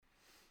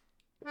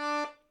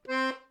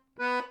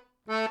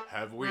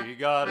we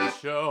got a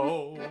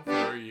show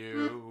for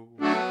you.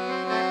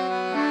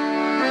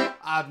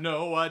 I've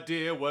no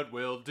idea what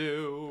we'll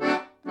do.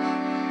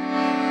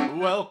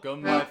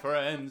 Welcome, my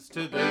friends,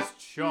 to this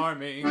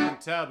charming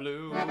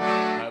tableau.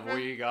 Have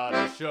we got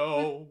a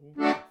show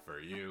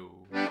for you?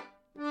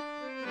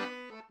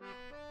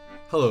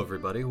 Hello,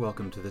 everybody.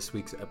 Welcome to this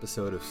week's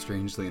episode of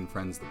Strangely and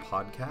Friends, the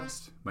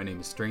podcast. My name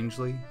is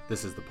Strangely.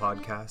 This is the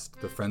podcast.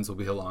 The friends will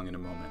be along in a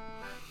moment.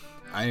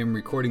 I am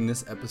recording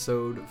this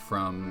episode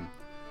from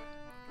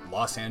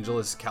Los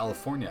Angeles,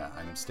 California.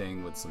 I'm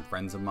staying with some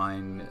friends of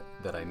mine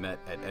that I met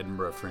at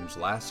Edinburgh Fringe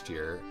last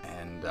year,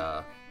 and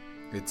I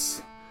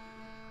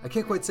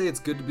can't quite say it's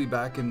good to be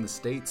back in the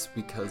States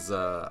because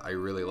I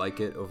really like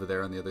it over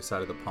there on the other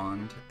side of the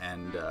pond,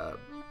 and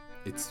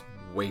it's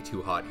way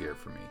too hot here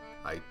for me.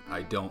 I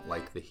don't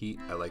like the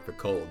heat. I like the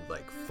cold.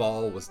 Like,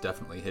 fall was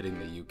definitely hitting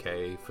the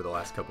UK for the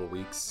last couple of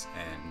weeks,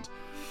 and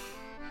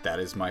that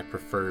is my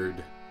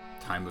preferred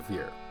time of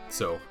year.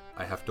 So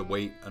I have to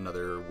wait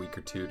another week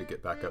or two to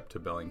get back up to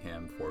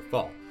Bellingham for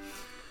fall.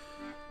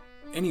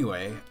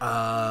 Anyway,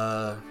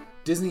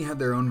 Disney had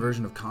their own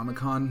version of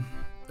Comic-Con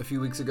a few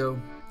weeks ago,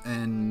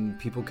 and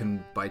people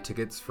can buy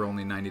tickets for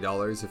only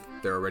 $90 if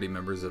they're already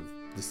members of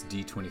this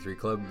D23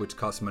 club, which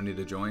costs money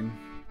to join.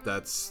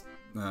 That's,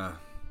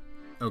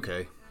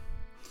 okay.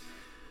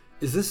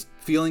 Is this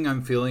feeling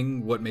I'm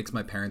feeling what makes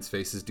my parents'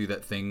 faces do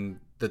that thing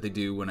that they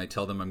do when I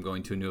tell them I'm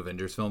going to a new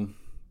Avengers film?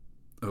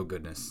 Oh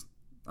goodness,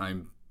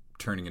 I'm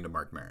turning into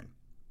Mark Maron.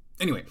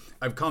 Anyway,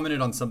 I've commented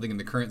on something in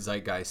the current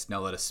zeitgeist, now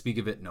let us speak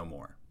of it no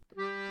more.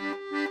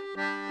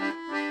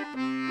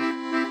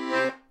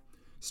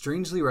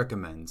 Strangely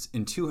recommends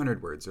in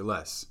 200 words or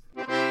less,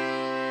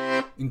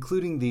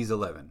 including these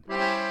 11.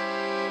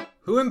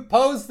 Who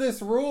imposed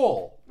this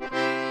rule?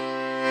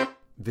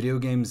 Video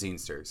Game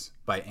Zinesters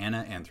by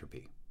Anna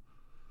Anthropy.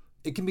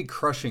 It can be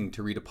crushing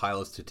to read a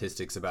pile of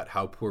statistics about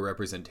how poor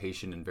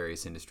representation in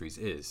various industries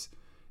is.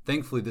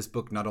 Thankfully, this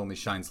book not only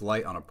shines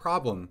light on a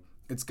problem,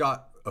 it's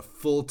got a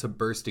full to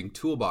bursting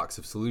toolbox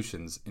of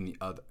solutions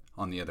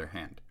on the other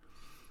hand.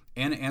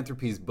 Anna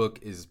Anthropy's book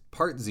is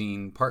part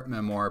zine, part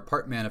memoir,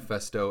 part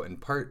manifesto, and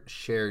part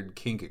shared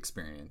kink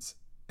experience.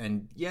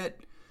 And yet,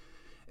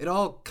 it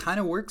all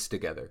kind of works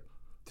together.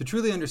 To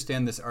truly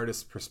understand this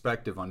artist's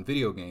perspective on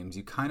video games,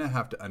 you kind of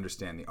have to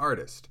understand the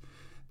artist.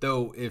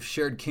 Though, if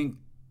shared kink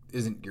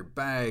isn't your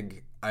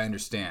bag, I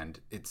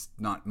understand. It's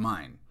not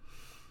mine.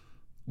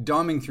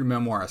 Doming through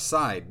memoir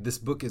aside, this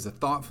book is a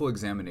thoughtful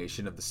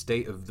examination of the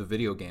state of the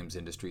video games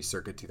industry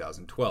circa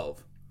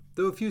 2012.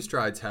 Though a few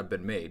strides have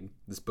been made,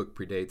 this book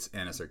predates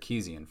Anna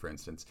Sarkeesian, for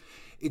instance,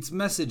 its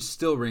message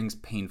still rings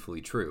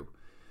painfully true.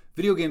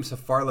 Video games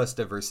have far less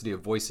diversity of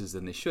voices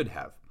than they should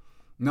have.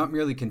 Not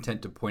merely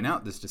content to point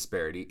out this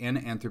disparity, Anna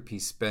Anthropy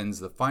spends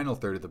the final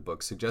third of the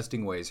book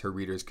suggesting ways her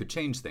readers could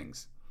change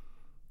things.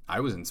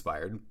 I was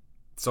inspired,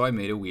 so I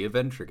made a Wii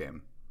adventure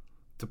game.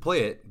 To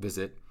play it,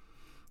 visit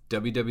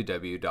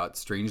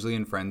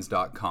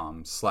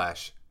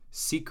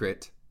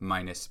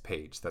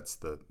www.strangelyandfriends.com/secret-page. That's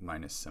the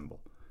minus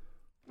symbol.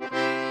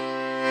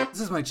 This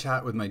is my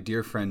chat with my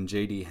dear friend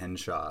JD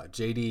Henshaw.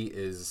 JD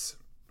is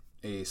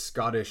a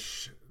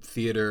Scottish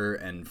theatre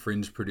and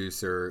fringe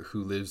producer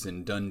who lives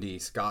in Dundee,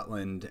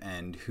 Scotland,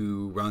 and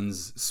who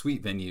runs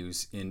Sweet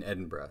Venues in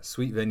Edinburgh.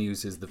 Sweet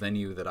Venues is the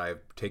venue that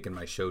I've taken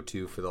my show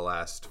to for the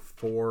last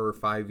 4 or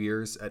 5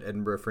 years at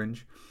Edinburgh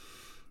Fringe.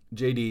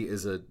 JD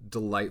is a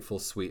delightful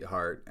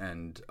sweetheart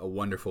and a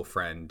wonderful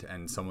friend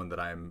and someone that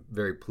I'm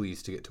very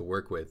pleased to get to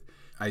work with.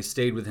 I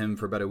stayed with him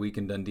for about a week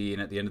in Dundee, and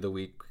at the end of the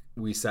week,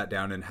 we sat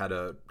down and had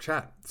a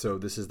chat. So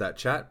this is that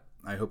chat.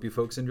 I hope you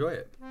folks enjoy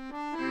it.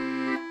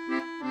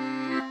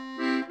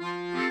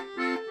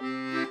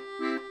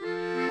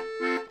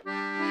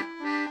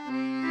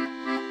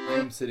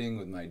 I'm sitting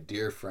with my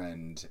dear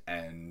friend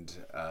and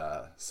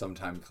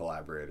sometime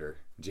collaborator,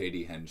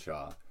 JD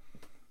Henshaw,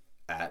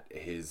 at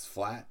his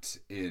flat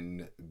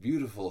in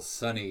beautiful,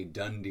 sunny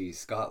Dundee,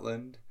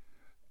 Scotland,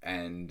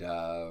 and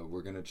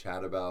we're gonna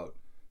chat about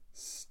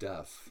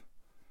stuff.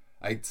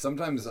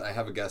 Sometimes I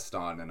have a guest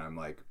on and I'm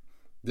like,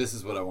 this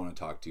is what I want to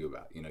talk to you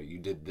about. You know, you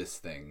did this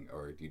thing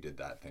or you did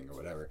that thing or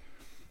whatever.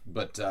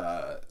 But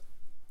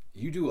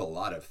you do a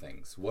lot of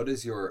things. What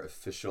is your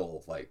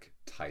official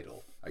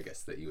title, I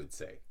guess, that you would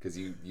say? Because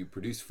you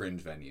produce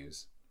fringe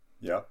venues.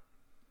 Yeah.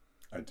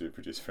 I do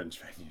produce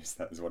fringe venues.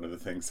 That is one of the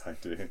things I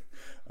do.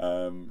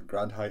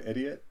 Grand High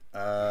Idiot.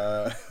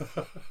 I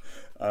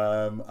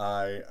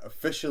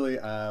officially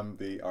am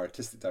the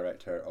artistic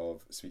director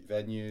of Sweet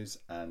Venues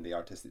and the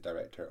artistic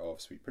director of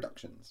Sweet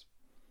Productions.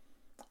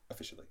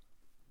 Officially.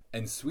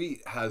 And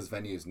Sweet has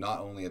venues not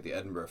only at the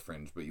Edinburgh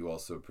Fringe, but you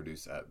also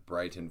produce at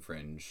Brighton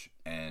Fringe,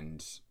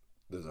 and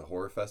there's a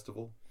horror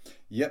festival?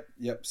 Yep.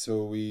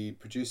 So we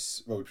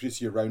produce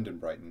year round in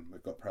Brighton.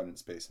 We've got permanent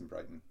space in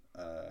Brighton,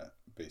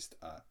 based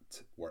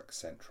at Work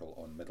Central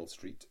on Middle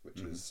Street, which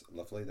is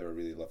lovely. They're a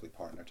really lovely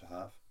partner to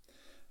have.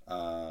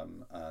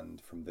 And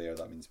from there,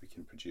 that means we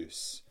can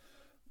produce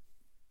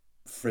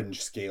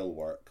fringe scale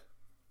work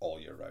all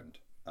year round.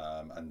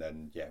 And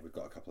then, yeah, we've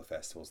got a couple of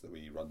festivals that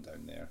we run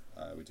down there.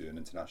 We do an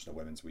International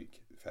Women's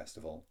Week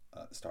festival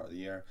at the start of the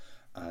year,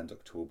 and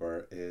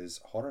October is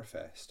Horror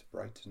Fest,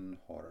 Brighton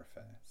Horror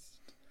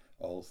Fest.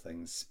 All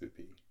things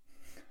spoopy.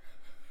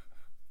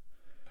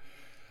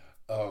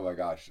 Oh my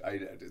gosh.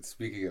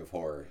 Speaking of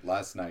horror,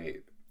 last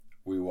night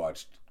we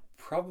watched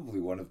probably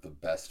one of the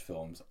best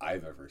films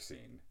I've ever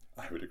seen.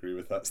 I would agree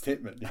with that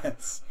statement,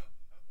 yes.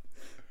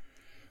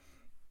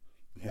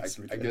 Yes,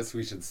 I guess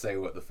we should say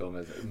what the film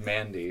is.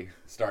 Mandy,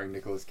 starring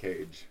Nicolas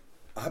Cage.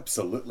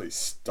 Absolutely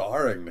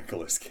starring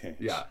Nicolas Cage.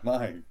 Yeah.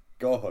 My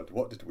God,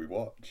 what did we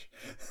watch?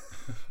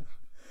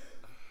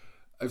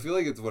 I feel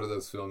like it's one of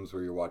those films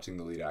where you're watching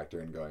the lead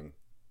actor and going,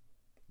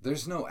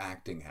 there's no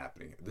acting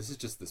happening. This is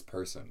just this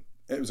person.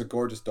 It was a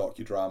gorgeous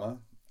docudrama,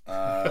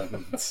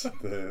 and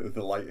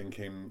the lighting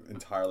came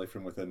entirely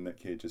from within Nick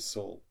Cage's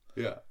soul.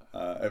 Yeah.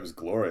 It was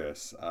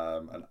glorious.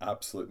 An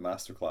absolute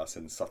masterclass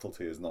in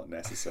subtlety is not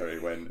necessary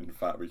when, in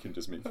fact, we can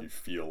just make you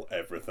feel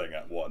everything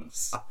at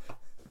once.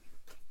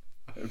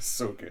 It was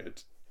so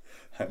good.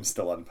 I'm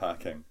still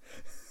unpacking.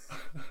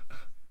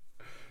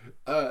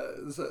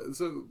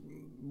 So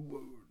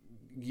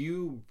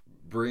you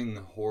bring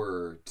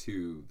horror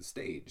to the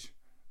stage.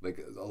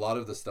 Like, a lot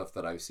of the stuff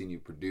that I've seen you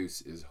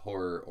produce is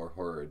horror or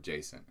horror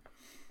adjacent.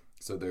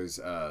 So there's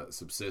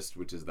Subsist,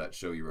 which is that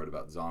show you wrote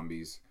about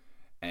zombies.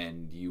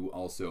 And you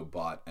also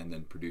bought and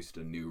then produced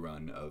a new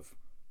run of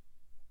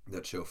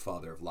that show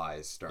Father of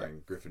Lies,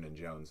 starring Griffin and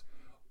Jones.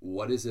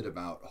 What is it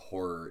about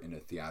horror in a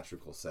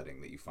theatrical setting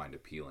that you find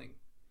appealing?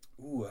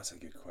 Ooh, that's a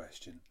good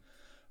question.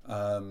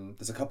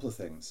 There's a couple of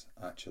things,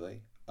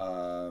 actually.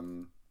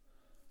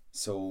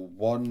 So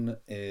one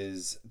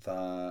is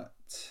that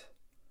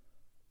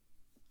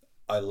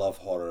I love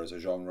horror as a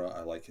genre.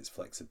 I like its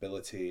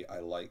flexibility. I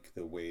like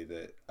the way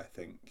that I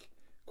think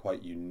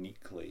quite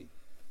uniquely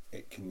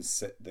it can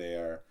sit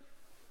there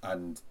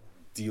and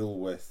deal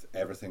with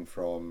everything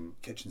from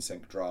kitchen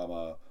sink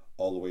drama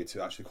all the way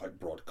to actually quite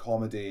broad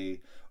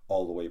comedy,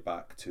 all the way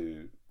back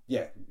to,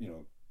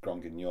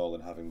 Grand Guignol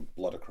and having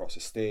blood across a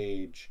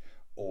stage,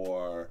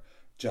 or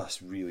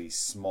just really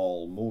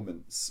small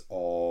moments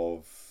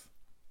of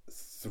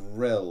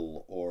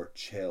thrill or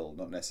chill,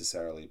 not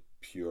necessarily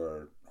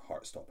pure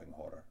heart-stopping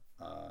horror.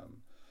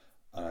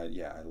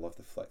 I love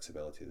the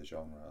flexibility of the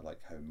genre. I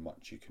like how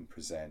much you can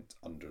present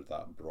under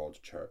that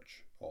broad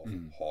church of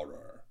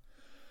horror.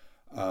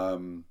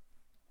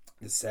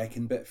 The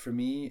second bit for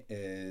me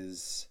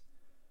is,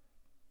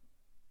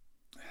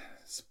 I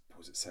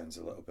suppose it sounds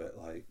a little bit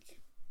like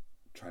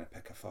trying to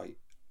pick a fight,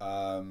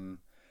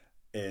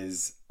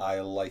 is I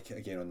like it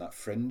again on that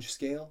fringe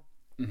scale,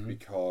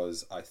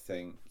 because I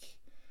think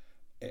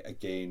it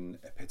again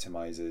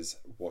epitomizes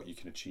what you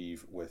can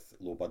achieve with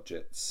low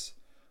budgets,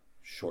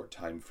 short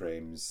time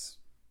frames,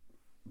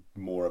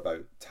 more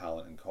about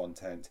talent and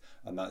content.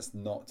 And that's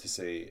not to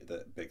say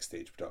that big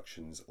stage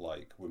productions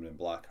like Women in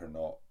Black are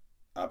not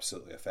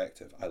absolutely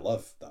effective. I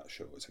love that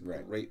show. It's a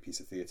great piece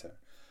of theatre.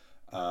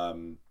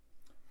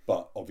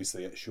 But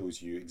obviously it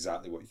shows you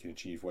exactly what you can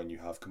achieve when you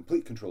have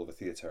complete control of a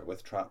theatre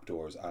with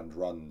trapdoors and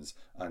runs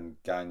and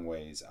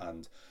gangways,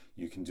 and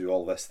you can do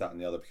all this, that and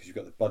the other because you've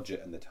got the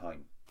budget and the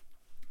time.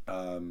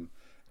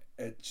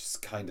 It's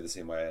kind of the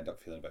same way I end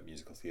up feeling about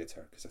musical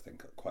theatre, because I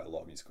think quite a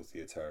lot of musical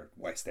theatre,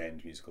 West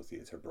End musical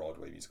theatre,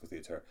 Broadway musical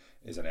theatre,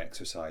 is an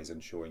exercise in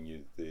showing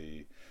you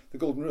the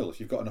golden rule. If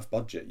you've got enough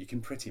budget, you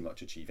can pretty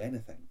much achieve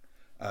anything,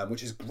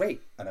 which is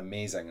great and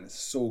amazing, and it's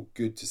so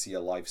good to see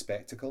a live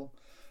spectacle.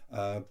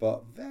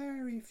 But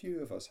very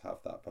few of us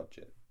have that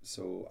budget.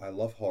 So I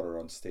love horror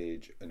on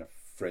stage in a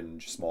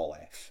fringe, small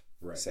f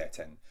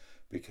setting,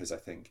 because I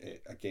think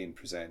it again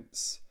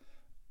presents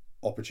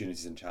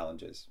opportunities and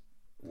challenges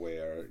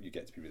where you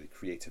get to be really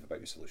creative about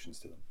your solutions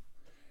to them.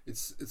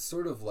 It's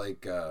sort of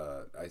like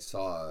I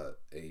saw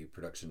a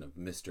production of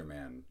Mr.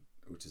 Man,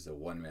 which is a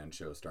one-man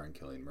show starring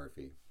Cillian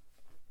Murphy,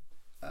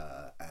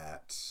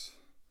 at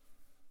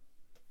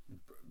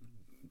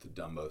the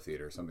Dumbo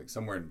Theater,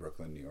 somewhere in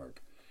Brooklyn, New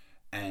York.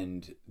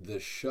 And the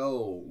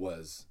show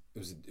was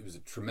a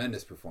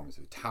tremendous performance,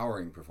 a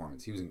towering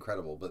performance. He was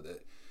incredible, but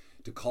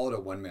to call it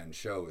a one-man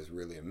show is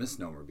really a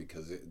misnomer,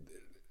 because it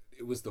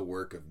was the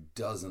work of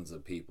dozens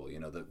of people. You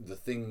know,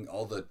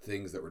 all the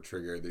things that were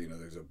triggered. You know,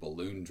 there's a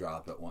balloon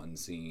drop at one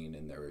scene,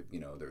 and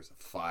there's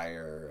a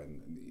fire,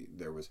 and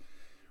there was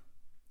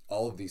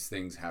all of these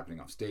things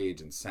happening off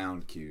stage, and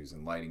sound cues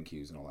and lighting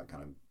cues and all that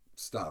kind of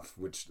stuff.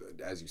 Which,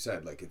 as you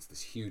said, like, it's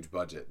this huge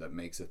budget that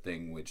makes a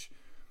thing which,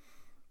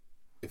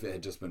 if it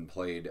had just been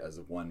played as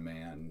a one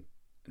man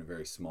in a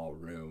very small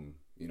room,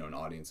 an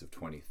audience of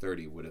 20,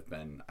 30 would have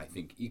been, I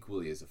think,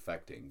 equally as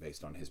affecting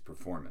based on his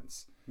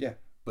performance. Yeah.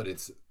 But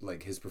it's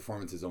like his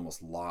performance is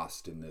almost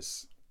lost in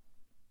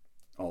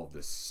all of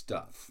this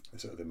stuff.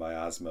 Sort of the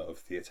miasma of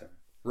theatre.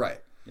 Right.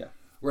 Yeah.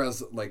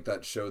 Whereas, like,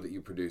 that show that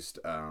you produced,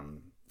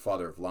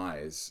 Father of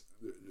Lies,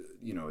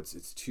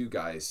 it's two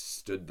guys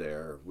stood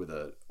there with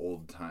an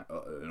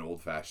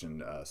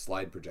old-fashioned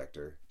slide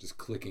projector, just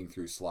clicking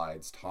through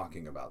slides,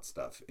 talking about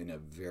stuff in a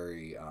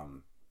very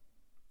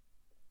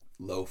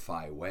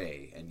lo-fi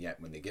way, and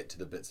yet when they get to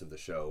the bits of the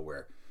show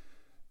where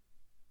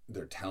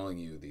they're telling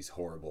you these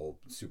horrible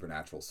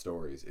supernatural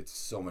stories, it's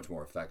so much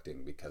more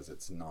affecting because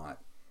it's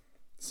not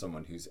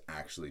someone who's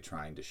actually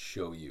trying to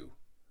show you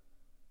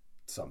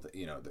something.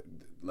 You know,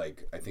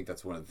 like, I think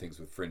that's one of the things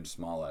with Fringe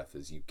Small F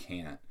is you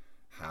can't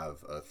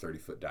have a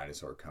 30-foot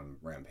dinosaur come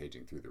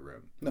rampaging through the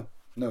room.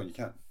 No, you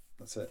can't.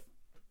 That's it.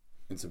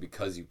 And so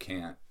because you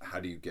can't, how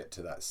do you get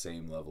to that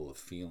same level of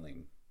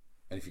feeling?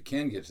 And if you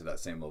can get to that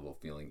same level of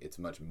feeling, it's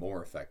much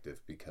more effective,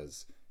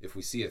 because if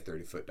we see a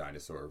 30-foot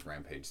dinosaur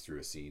rampage through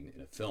a scene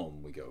in a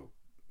film, we go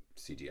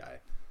CGI.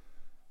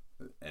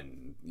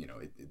 And, you know,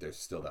 there's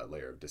still that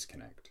layer of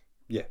disconnect.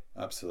 Yeah,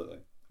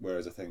 absolutely.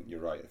 Whereas I think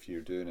you're right. If you're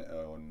doing it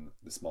on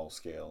the small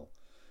scale,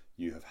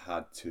 you have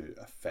had to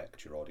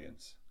affect your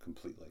audience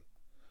completely.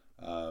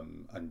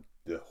 And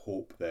the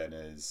hope then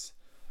is...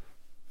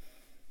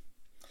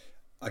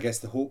 I guess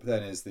the hope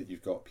then is that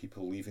you've got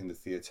people leaving the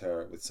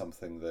theatre with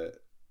something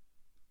that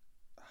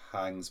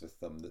hangs with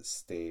them, that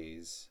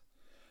stays,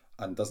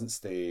 and doesn't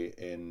stay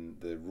in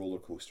the roller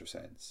coaster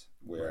sense,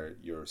 where Right.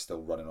 you're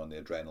still running on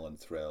the adrenaline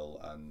thrill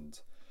and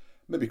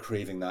maybe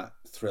craving that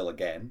thrill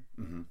again.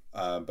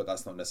 Mm-hmm. But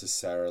that's not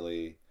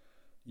necessarily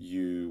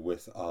you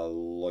with a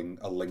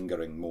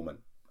lingering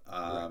moment.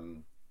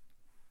 And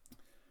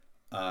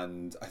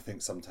I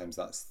think sometimes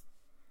that's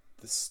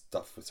the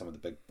stuff with some of the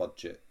big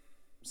budget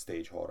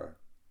stage horror,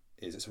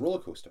 is it's a roller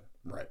coaster,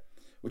 Right.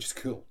 which is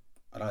cool.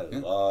 And I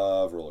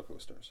love roller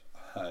coasters.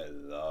 I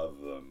love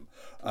them.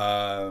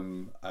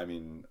 I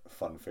mean,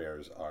 fun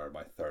fairs are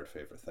my third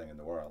favourite thing in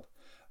the world.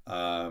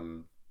 But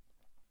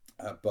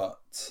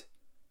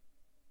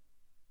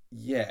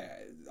yeah,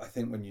 I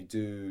think when you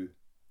do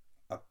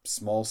a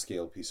small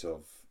scale piece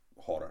of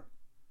horror,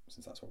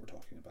 since that's what we're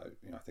talking about,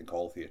 you know, I think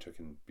all theatre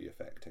can be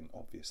affecting,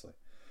 obviously.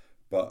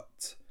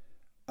 But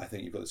I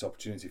think you've got this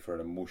opportunity for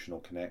an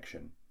emotional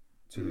connection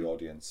to the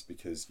audience,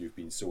 because you've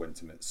been so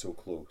intimate, so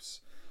close,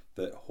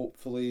 that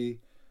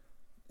hopefully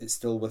it's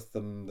still with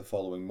them the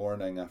following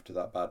morning after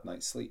that bad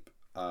night's sleep,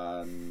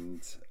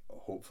 and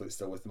hopefully it's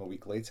still with them a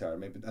week later,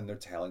 and they're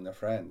telling their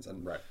friends.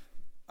 And Right.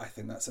 I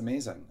think that's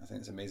amazing. I think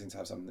it's amazing to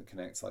have something that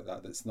connects like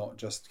that, that's not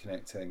just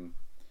connecting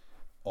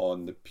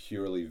on the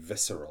purely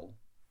visceral,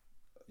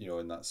 you know,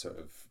 in that sort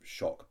of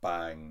shock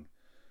bang,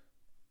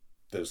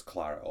 there's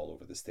claret all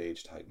over the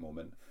stage type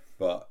moment,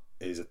 but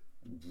is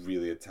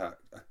really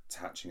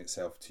attaching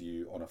itself to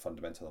you on a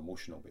fundamental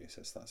emotional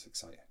basis. That's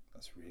exciting.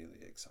 That's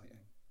really exciting.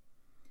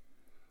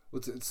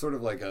 Well, it's sort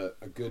of like a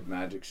good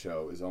magic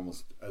show is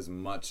almost as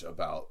much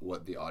about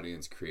what the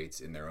audience creates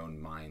in their own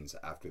minds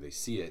after they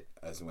see it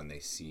as when they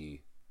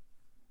see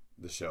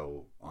the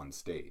show on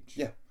stage.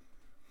 Yeah.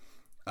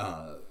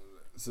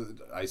 So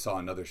I saw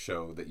another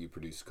show that you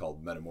produced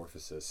called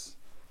Metamorphosis,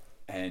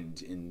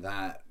 and in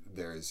that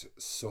there's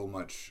so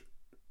much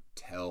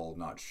tell,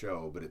 not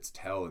show, but it's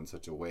tell in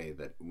such a way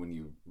that when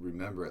you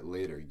remember it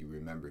later, you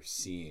remember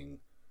seeing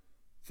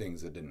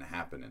things that didn't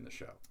happen in the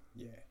show.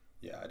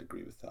 Yeah, I'd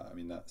agree with that. I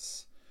mean,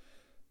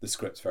 the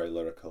script's very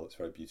lyrical, it's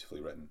very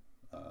beautifully written.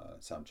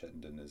 Sam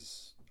Chittenden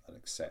is an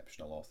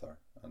exceptional author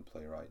and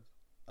playwright,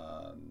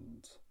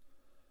 and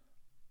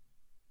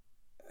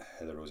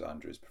Heather Rose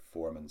Andrews'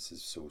 performance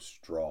is so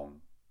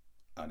strong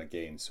and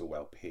again so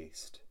well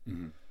paced.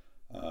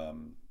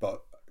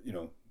 But you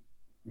know,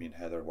 me and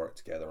Heather worked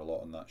together a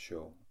lot on that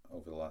show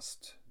over the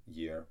last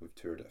year. We've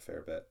toured it a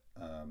fair bit.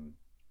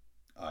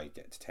 I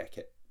get to tech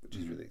it, which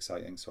is really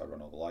exciting, so I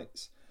run all the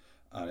lights,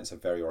 and it's a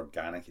very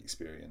organic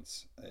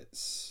experience.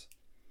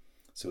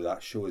 So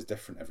that show is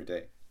different every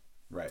day.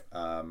 Right.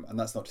 And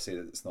that's not to say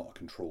that it's not a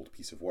controlled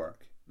piece of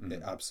work.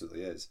 It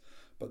absolutely is.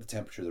 But the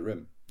temperature of the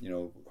room, you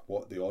know,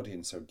 what the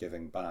audience are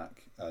giving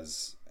back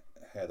as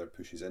Heather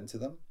pushes into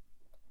them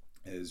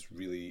is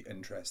really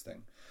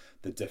interesting.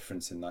 The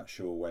difference in that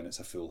show when it's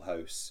a full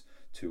house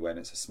to when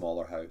it's a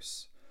smaller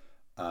house.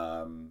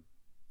 And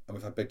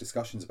we've had big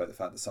discussions about the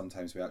fact that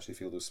sometimes we actually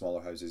feel those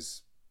smaller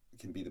houses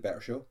can be the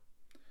better show,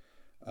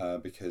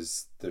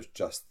 because there's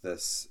just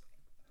this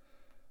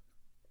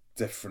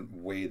different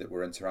way that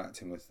we're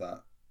interacting with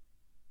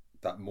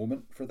that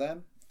moment for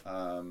them.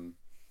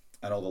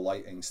 And all the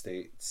lighting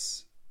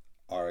states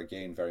are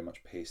again very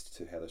much paced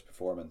to Heather's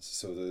performance,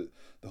 so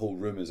the whole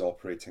room is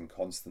operating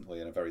constantly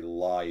in a very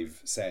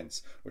live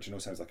sense, which I know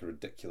sounds like a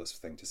ridiculous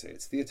thing to say.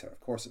 It's theatre, of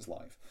course it's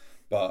live,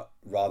 but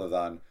rather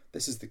than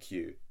this is the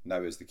cue,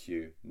 now is the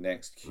cue,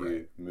 next cue,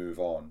 Right. move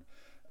on,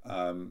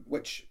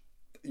 which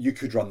you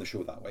could run the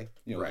show that way.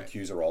 You know, Right. the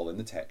cues are all in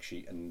the tech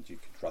sheet and you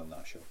could run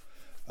that show.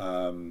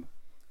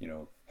 You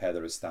know,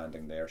 Heather is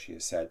standing there, she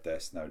has said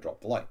this, now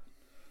drop the light.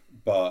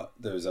 But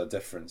there's a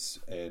difference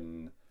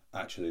in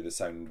actually the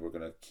sound, we're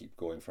going to keep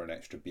going for an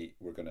extra beat,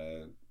 we're going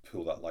to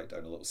pull that light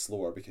down a little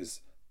slower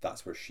because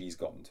that's where she's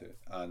gotten to.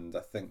 And I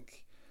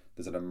think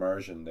there's an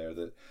immersion there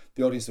that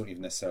the audience don't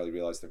even necessarily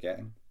realise they're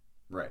getting.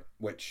 Right.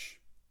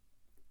 Which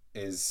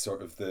is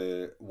sort of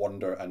the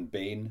wonder and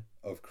bane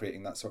of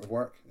creating that sort of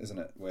work, isn't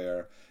it?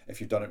 Where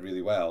if you've done it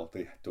really well,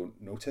 they don't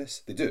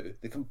notice. They do.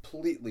 They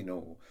completely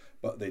know,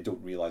 but they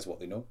don't realise what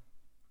they know.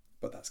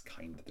 but that's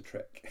kind of the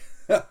trick.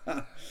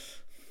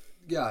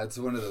 Yeah, it's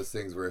one of those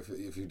things where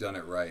if you've done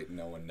it right,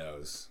 no one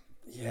knows.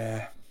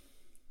 Yeah,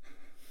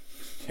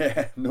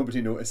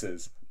 nobody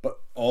notices, but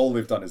all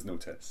they've done is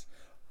notice.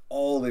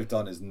 All they've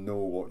done is know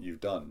what you've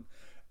done.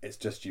 It's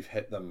just you've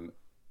hit them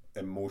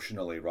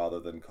emotionally rather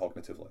than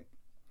cognitively.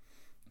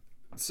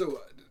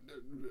 So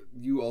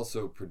you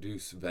also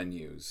produce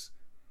venues,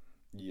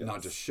 Yes.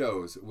 not just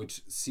shows,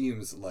 which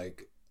seems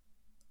like,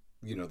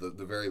 you know,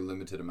 the very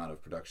limited amount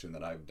of production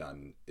that I've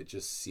done, it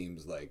just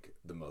seems like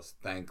the most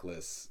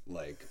thankless,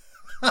 like,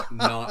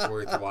 not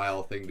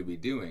worthwhile thing to be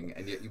doing,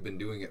 and yet you've been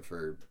doing it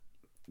for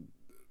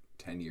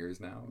 10 years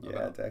now.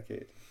 Yeah, a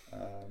decade.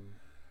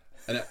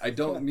 And I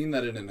don't mean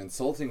that in an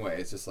insulting way.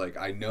 It's just like,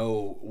 I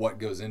know what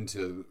goes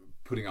into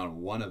putting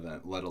on one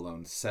event, let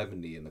alone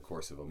 70 in the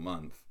course of a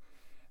month.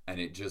 And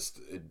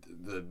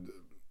the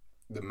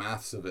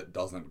maths of it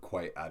doesn't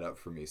quite add up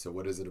for me. So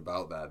what is it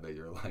about that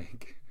you're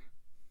like...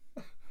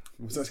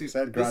 Was as you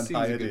said, Grand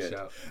High Idiot.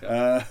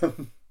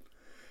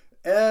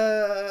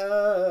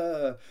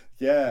 Yeah.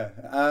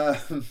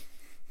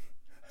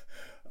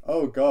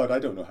 Oh God, I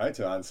don't know how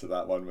to answer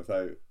that one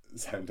without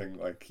sounding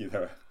like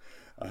either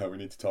we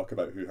need to talk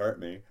about who hurt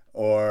me,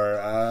 or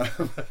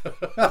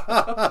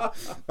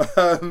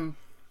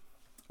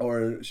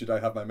or should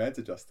I have my meds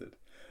adjusted?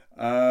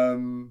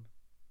 Why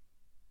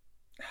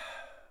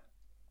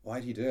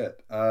do you do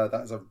it?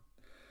 That's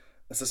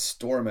a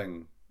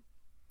storming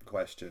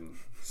question.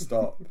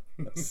 Stop.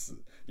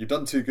 You've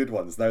done 2 good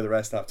ones. Now the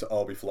rest have to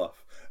all be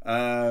fluff.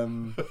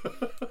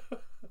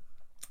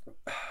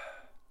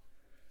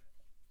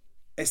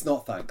 It's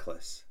not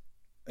thankless.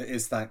 It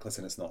is thankless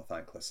and it's not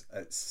thankless.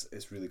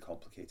 It's really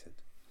complicated.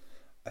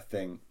 I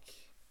think,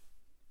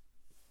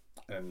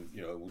 and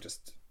you know, we'll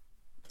just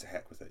to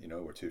heck with it. You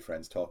know, we're 2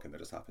 friends talking. There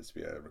just happens to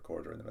be a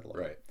recorder in the middle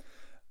of it.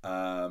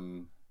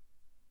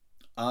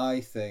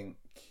 I think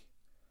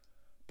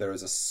there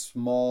is a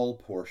small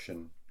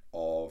portion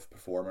of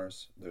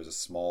performers, there's a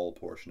small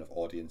portion of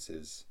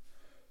audiences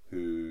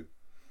who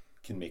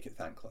can make it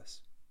thankless.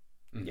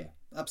 Mm-hmm. Yeah,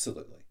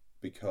 absolutely.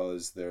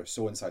 Because they're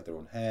so inside their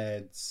own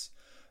heads,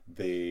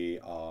 they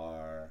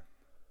are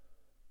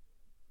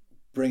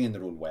bringing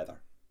their own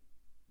weather.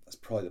 That's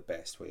probably the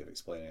best way of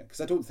explaining it.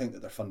 Because I don't think that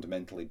they're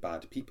fundamentally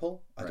bad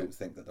people. I don't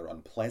think that they're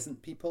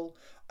unpleasant people.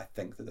 I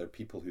think that they're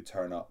people who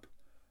turn up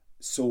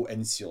so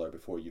insular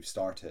before you've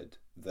started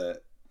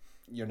that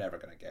you're never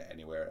going to get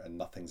anywhere and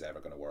nothing's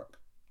ever going to work.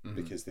 Mm-hmm.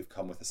 Because they've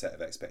come with a set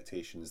of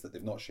expectations that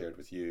they've not shared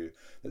with you,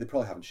 that they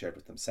probably haven't shared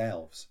with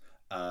themselves,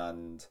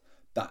 and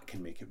that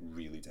can make it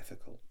really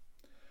difficult.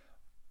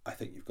 I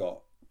think you've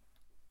got,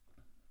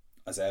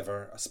 as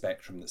ever, a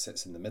spectrum that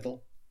sits in the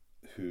middle,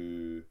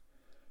 who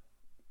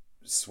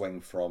swing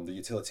from the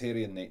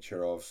utilitarian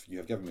nature of, you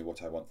have given me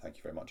what I want, thank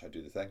you very much, I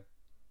do the thing,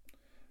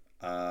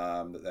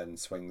 that then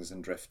swings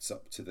and drifts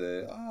up to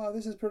the,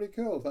 this is pretty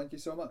cool, thank you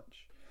so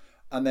much.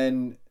 And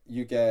then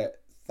you get,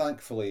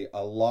 thankfully,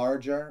 a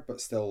larger but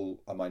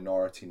still a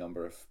minority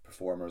number of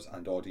performers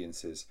and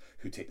audiences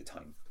who take the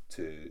time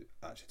to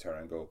actually turn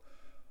around and go,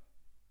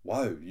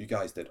 wow, you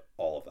guys did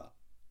all of that.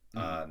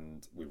 Mm-hmm.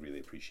 And we really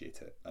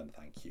appreciate it and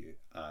thank you.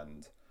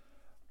 And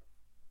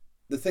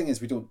the thing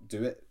is, we don't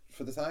do it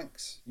for the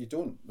thanks. You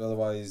don't,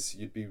 otherwise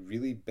you'd be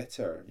really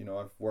bitter. You know,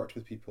 I've worked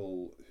with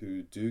people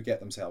who do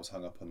get themselves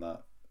hung up on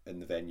that in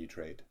the venue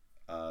trade,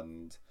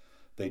 and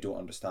they don't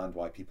understand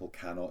why people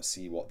cannot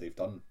see what they've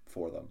done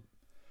for them.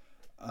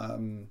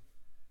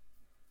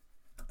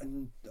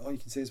 And all you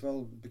can say is,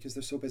 well, because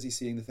they're so busy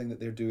seeing the thing that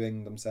they're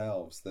doing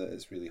themselves that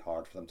it's really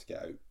hard for them to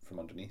get out from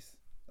underneath.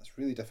 That's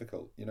really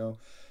difficult, you know.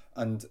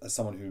 And as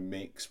someone who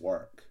makes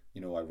work,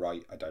 you know, I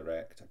write, I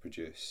direct, I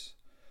produce.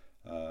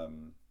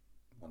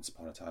 Once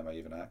upon a time I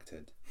even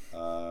acted.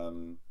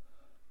 And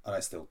I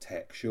still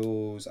tech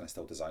shows, and I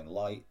still design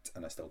light,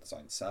 and I still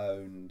design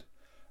sound.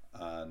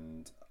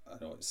 And I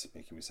know it's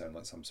making me sound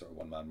like some sort of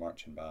one-man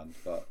marching band,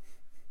 but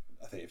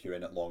I think if you're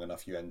in it long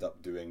enough, you end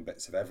up doing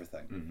bits of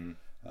everything.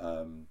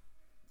 Mm-hmm.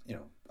 You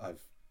know,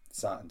 I've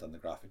sat and done the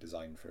graphic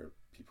design for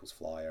people's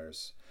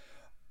flyers.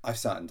 I've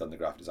sat and done the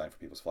graphic design for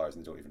people's flyers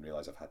and they don't even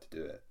realise I've had to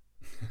do it.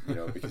 You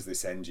know, because they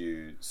send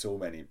you so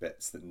many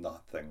bits that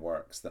nothing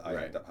works that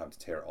I end up having to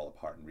tear it all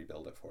apart and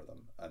rebuild it for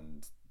them.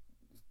 And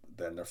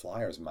then their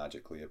flyers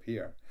magically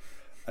appear.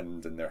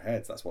 And in their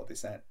heads, that's what they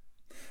sent.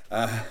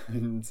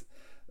 And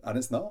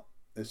it's not.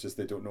 It's just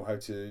they don't know how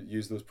to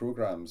use those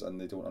programs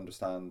and they don't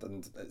understand,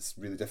 and it's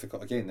really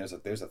difficult. Again,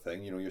 there's a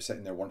thing, you know, you're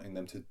sitting there wanting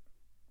them to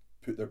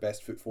put their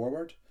best foot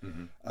forward,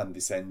 mm-hmm. and they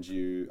send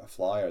you a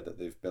flyer that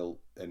they've built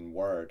in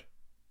Word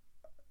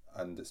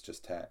and it's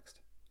just text,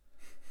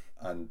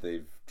 and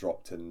they've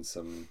dropped in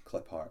some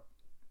clip art,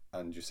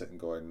 and you're sitting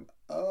going,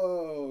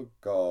 oh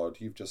God,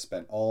 you've just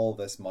spent all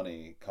this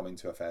money coming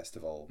to a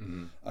festival.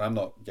 Mm-hmm. And I'm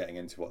not getting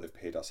into what they've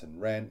paid us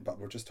in rent, but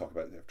we're just talking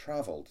about they've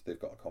travelled, they've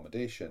got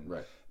accommodation.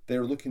 Right.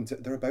 They're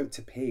about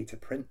to pay to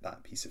print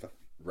that piece of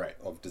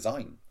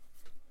design.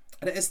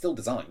 And it is still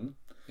design.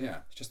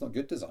 Yeah. It's just not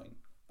good design.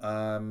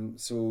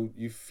 So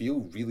you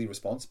feel really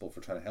responsible for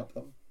trying to help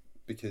them,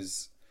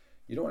 because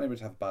you don't want anybody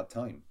to have a bad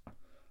time.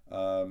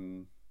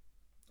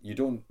 You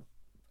don't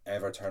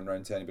ever turn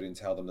around to anybody and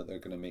tell them that they're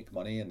going to make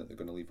money and that they're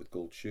going to leave with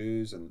gold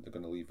shoes and they're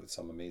going to leave with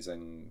some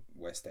amazing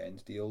West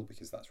End deal,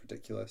 because that's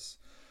ridiculous.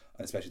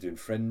 And especially doing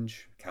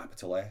Fringe,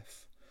 capital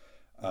F,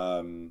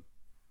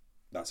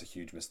 that's a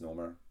huge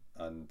misnomer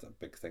and a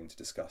big thing to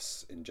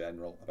discuss in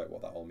general about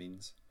what that all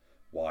means.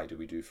 Why do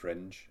we do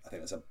Fringe? I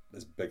think that's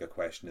as big a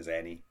question as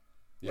any,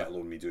 let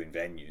alone me doing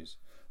venues.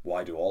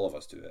 Why do all of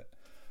us do it?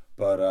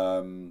 But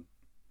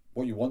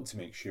what you want to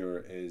make sure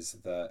is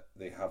that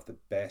they have the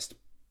best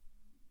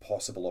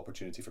possible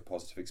opportunity for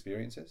positive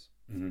experiences.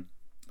 Mm-hmm.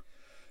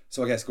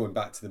 So I guess going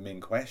back to the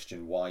main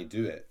question, why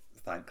do it?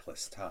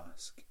 Thankless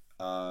task.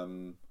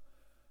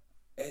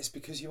 It's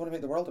because you want to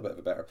make the world a bit of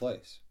a better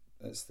place.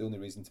 It's the only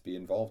reason to be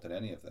involved in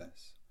any of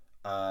this.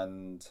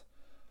 And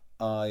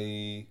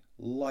I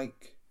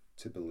like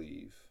to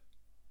believe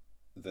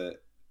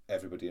that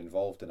everybody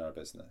involved in our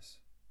business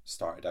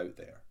started out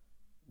there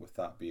with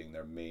that being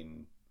their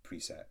main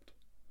precept.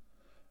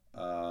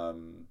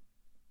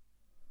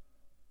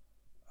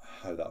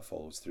 How that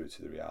follows through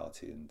to the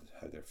reality and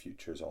how their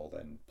futures all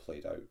then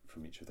played out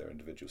from each of their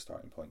individual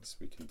starting points,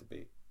 we can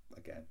debate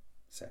again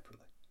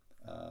separately,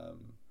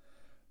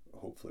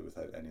 hopefully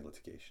without any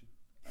litigation.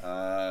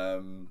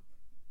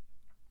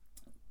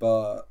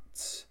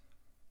 But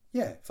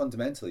yeah,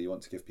 fundamentally you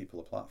want to give people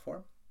a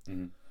platform.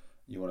 Mm-hmm.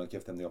 You want to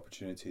give them the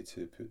opportunity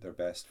to put their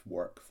best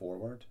work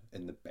forward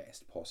in the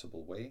best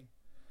possible way.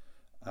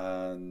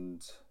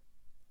 And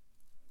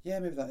yeah,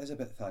 maybe that is a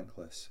bit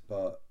thankless,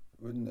 but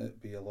wouldn't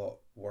it be a lot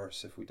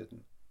worse if we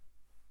didn't?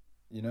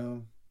 You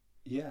know?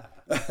 Yeah.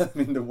 I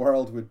mean, the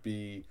world would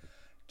be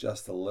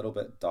just a little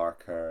bit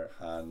darker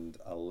and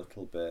a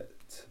little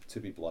bit, to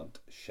be blunt,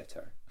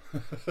 shitter.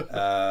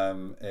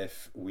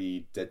 If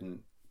we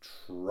didn't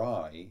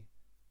try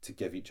to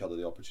give each other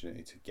the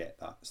opportunity to get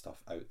that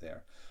stuff out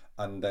there.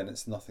 And then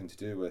it's nothing to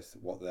do with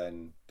what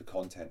then the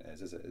content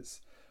is it?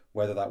 It's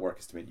whether that work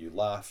is to make you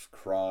laugh,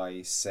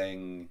 cry,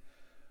 sing,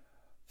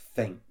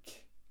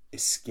 think,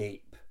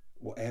 escape,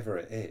 whatever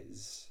it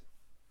is.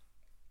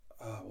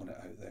 Oh, I want it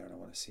out there and I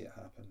want to see it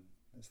happen.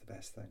 It's the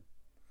best thing.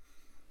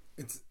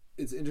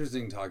 It's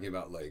interesting talking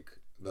about like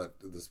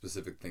the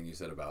specific thing you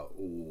said about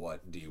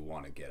what do you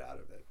want to get out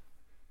of it,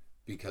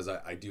 because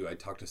I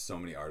talk to so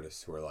many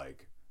artists who are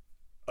like,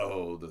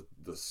 oh,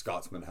 the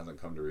Scotsman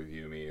hasn't come to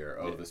review me,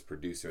 or this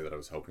producer that I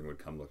was hoping would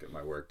come look at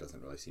my work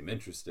doesn't really seem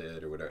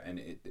interested, or whatever.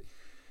 And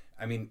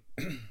I mean,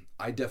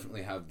 I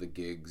definitely have the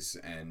gigs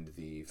and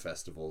the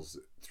festivals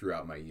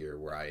throughout my year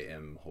where I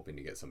am hoping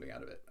to get something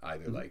out of it.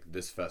 Either like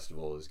this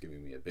festival is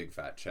giving me a big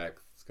fat check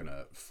that's going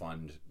to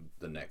fund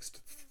the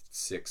next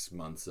 6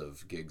 months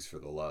of gigs for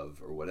the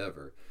love or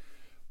whatever.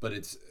 But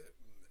it's,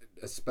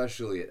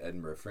 especially at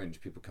Edinburgh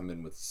Fringe, people come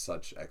in with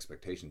such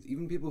expectations.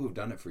 Even people who've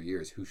done it for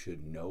years who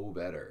should know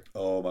better.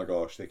 Oh my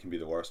gosh, they can be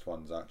the worst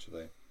ones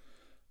actually.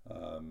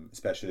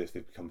 Especially if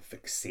they've become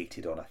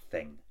fixated on a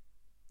thing.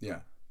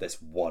 Yeah. This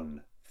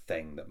one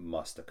thing that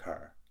must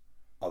occur.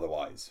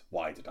 Otherwise,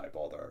 why did I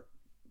bother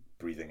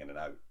breathing in and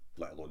out,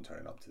 let alone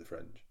turning up to the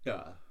Fringe?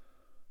 Yeah.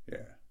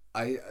 Yeah.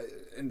 I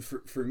and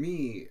for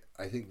me,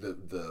 I think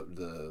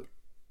the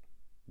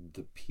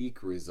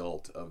peak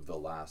result of the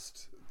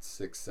last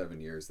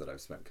 6-7 years that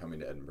I've spent coming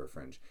to Edinburgh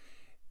Fringe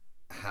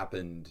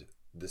happened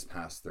this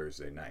past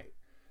Thursday night.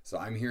 So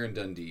I'm here in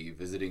Dundee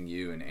visiting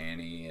you and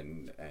Annie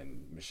and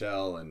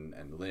Michelle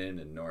and Lynn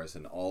and Norris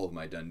and all of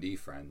my Dundee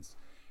friends.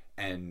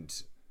 And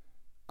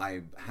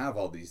I have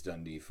all these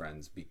Dundee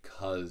friends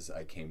because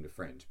I came to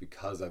Fringe,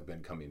 because I've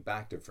been coming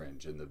back to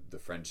Fringe, and the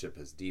friendship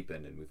has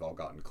deepened and we've all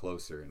gotten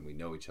closer and we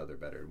know each other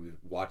better. We've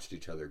watched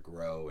each other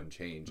grow and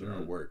change in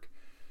our work.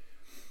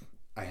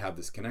 I have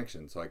this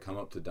connection. So I come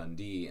up to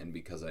Dundee, and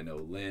because I know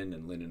Lynn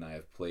and I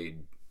have played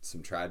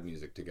some trad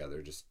music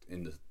together just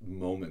in the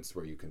moments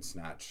where you can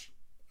snatch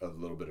a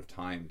little bit of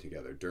time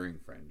together during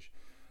Fringe.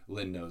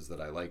 Lynn knows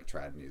that I like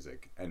trad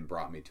music and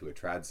brought me to a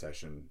trad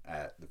session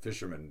at the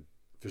Fisherman's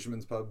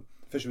Pub?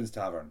 Fisherman's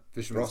Tavern.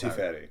 Fisherman's Broughty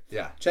Tavern. Ferry.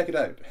 Yeah. Check it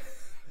out.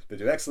 They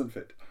do excellent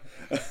food.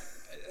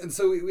 And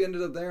so we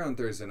ended up there on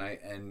Thursday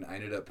night, and I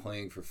ended up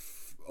playing for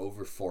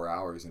over 4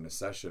 hours in a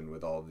session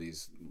with all of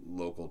these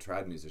local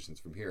trad musicians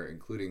from here,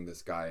 including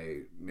this guy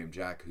named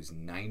Jack, who's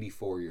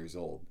 94 years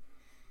old,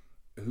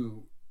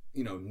 who,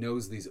 you know,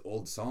 knows these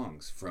old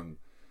songs from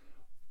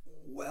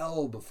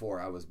well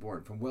before I was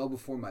born, from well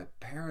before my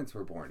parents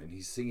were born, and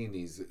he's singing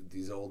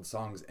these old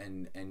songs,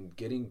 and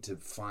getting to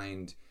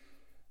find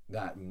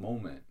that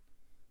moment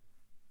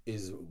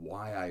is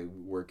why I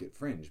work at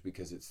Fringe,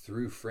 because it's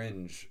through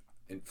Fringe,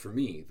 and for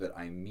me, that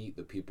I meet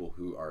the people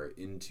who are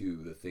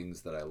into the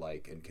things that I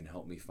like and can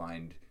help me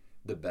find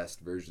the best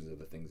versions of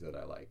the things that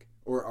I like,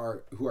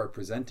 or who are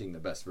presenting the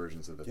best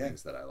versions of the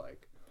things that I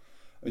like.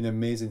 I mean, the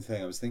amazing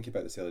thing, I was thinking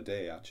about this the other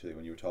day actually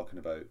when you were talking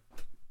about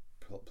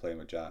playing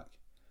with Jack,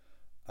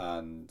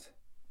 and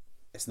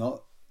it's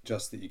not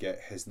just that you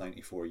get his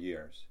 94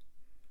 years,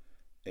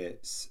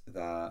 it's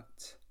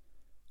that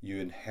you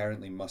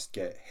inherently must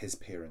get his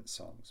parents'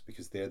 songs,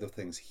 because they're the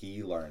things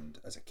he learned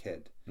as a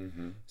kid.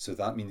 So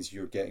that means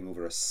you're getting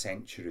over a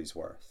century's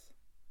worth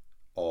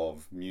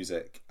of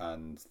music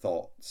and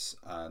thoughts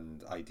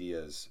and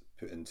ideas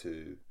put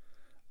into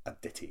a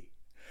ditty.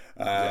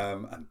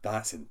 And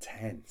that's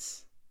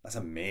intense. That's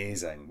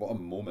amazing. What a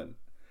moment.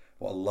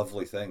 What a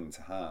lovely thing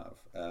to have.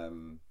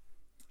 And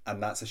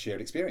that's a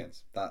shared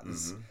experience.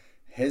 That's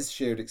his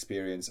shared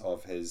experience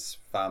of his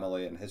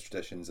family and his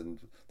traditions, and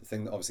the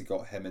thing that obviously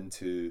got him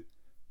into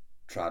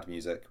trad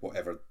music,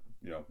 whatever,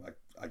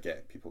 I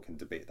get people can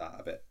debate that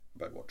a bit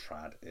about what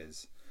trad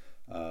is.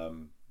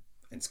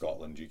 In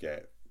Scotland you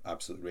get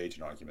absolute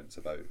raging arguments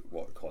about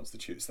what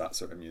constitutes that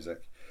sort of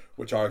music,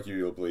 which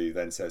arguably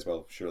then says,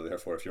 well, surely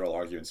therefore if you're all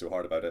arguing so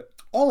hard about it,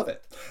 all of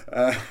it,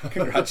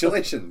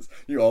 congratulations,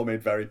 you all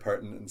made very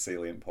pertinent and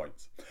salient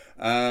points.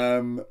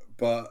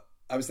 But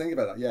I was thinking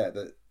about that,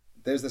 that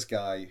there's this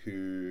guy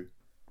who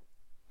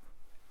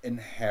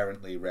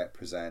inherently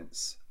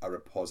represents a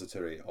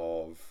repository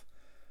of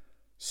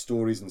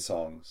stories and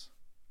songs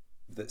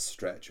that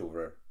stretch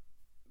over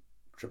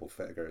triple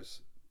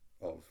figures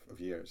of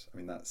years. I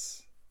mean,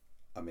 that's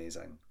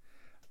amazing.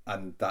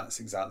 And that's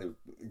exactly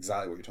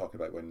what you're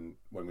talking about when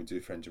we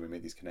do Fringe and we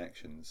make these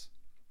connections.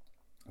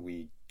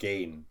 We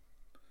gain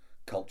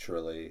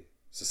culturally,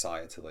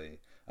 societally.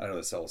 I know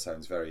this all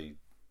sounds very,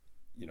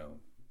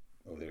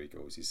 oh, there he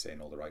goes, he's saying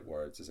all the right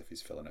words as if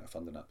he's filling out a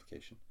funding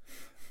application.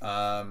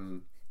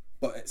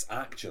 But it's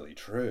actually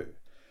true.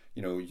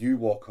 You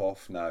walk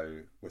off now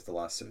with the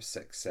last sort of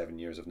 6-7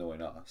 years of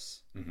knowing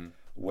us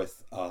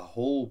with a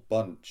whole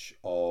bunch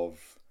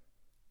of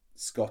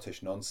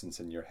Scottish nonsense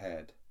in your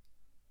head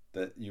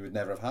that you would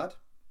never have had.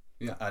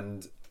 Yeah.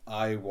 And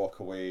I walk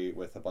away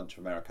with a bunch of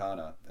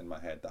Americana in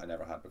my head that I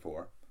never had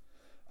before.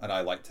 And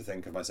I like to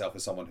think of myself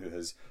as someone who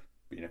has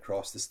been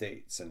across the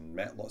States and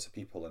met lots of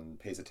people and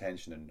pays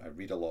attention, and I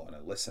read a lot and I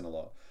listen a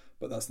lot.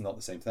 But that's not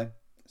the same thing.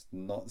 It's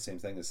not the same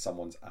thing as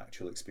someone's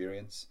actual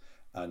experience.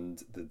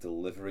 And the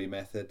delivery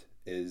method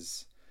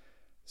is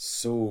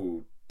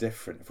so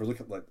different. If we're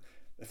looking at,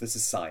 if this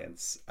is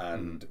science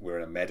and we're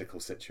in a medical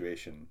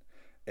situation,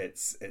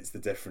 it's the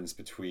difference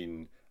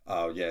between,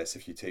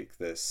 if you take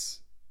this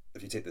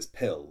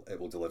pill, it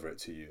will deliver it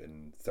to you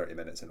in 30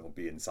 minutes and it will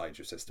be inside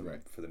your system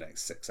for the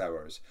next 6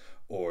 hours.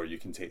 Or you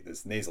can take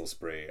this nasal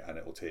spray and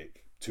it will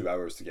take 2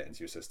 hours to get into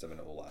your system and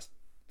it will last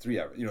 3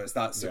 hours. It's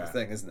that sort of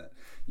thing, isn't it?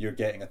 You're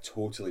getting a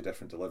totally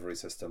different delivery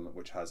system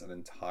which has an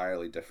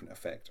entirely different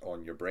effect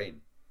on your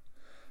brain.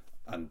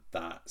 And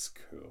that's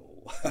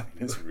cool. I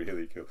mean, it's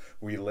really cool.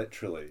 We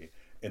literally,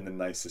 in the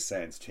nicest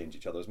sense, change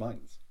each other's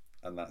minds.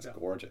 And that's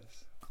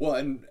gorgeous. Well,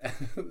 and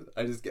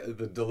I just get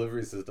the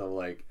delivery system,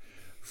 like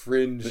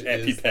Fringe the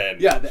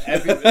EpiPen. Yeah, the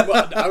EpiPen.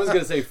 Well, I was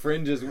gonna say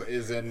Fringe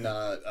is in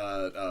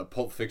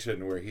Pulp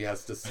Fiction, where he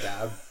has to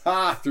stab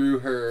right into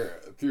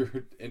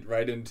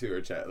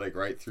her chest, like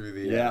right through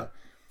the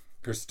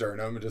her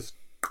sternum, and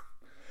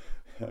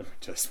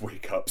just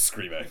wake up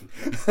screaming.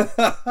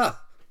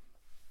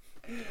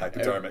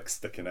 Hypodermic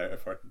sticking out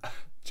of her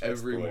chest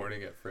every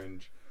morning at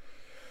Fringe.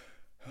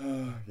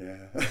 Oh,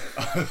 yeah.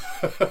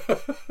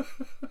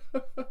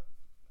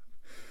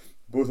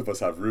 Both of us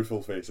have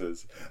rueful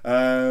faces.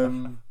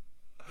 So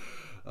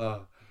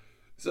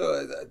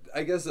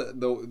I guess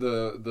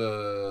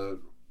the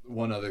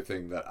one other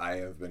thing that I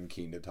have been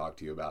keen to talk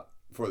to you about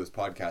for this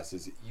podcast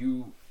is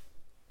you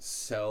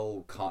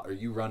sell or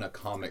you run a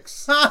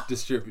comics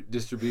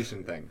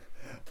distribution thing.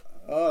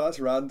 Oh,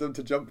 that's random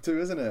to jump to,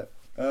 isn't it?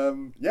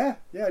 Yeah,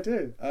 I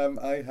do.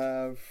 I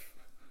have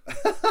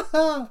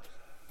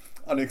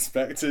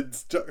unexpected.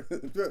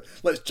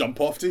 Let's jump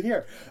off to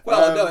here.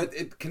 Well, no,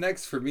 it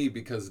connects for me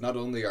because not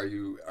only are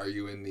you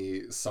in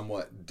the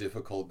somewhat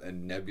difficult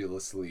and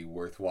nebulously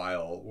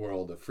worthwhile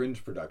world of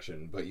Fringe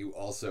production, but you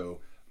also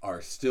are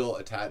still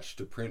attached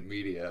to print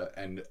media,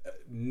 and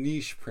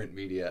niche print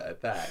media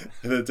at that.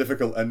 In the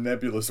difficult and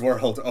nebulous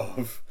world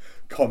of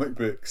comic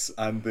books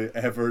and the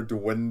ever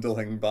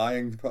dwindling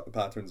buying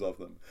patterns of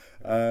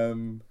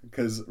them.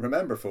 Because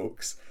remember,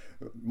 folks,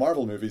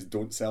 Marvel movies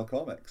don't sell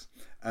comics.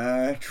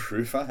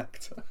 True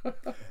fact.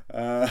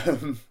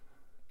 I've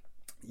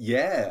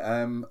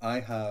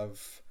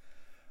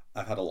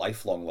had a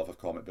lifelong love of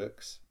comic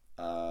books.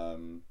 I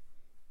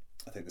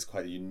think there's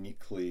quite a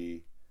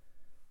uniquely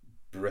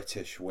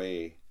British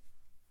way.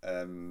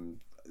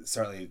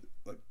 Certainly,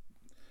 like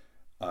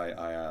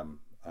I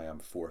am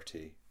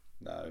 40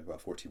 now. Well,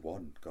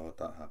 41. God,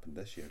 that happened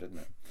this year, didn't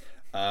it?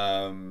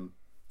 And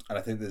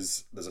I think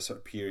there's a sort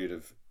of period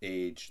of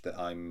age that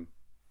I'm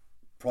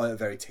probably at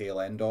the very tail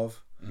end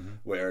of,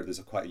 where there's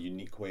quite a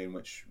unique way in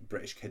which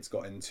British kids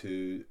got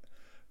into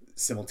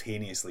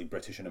simultaneously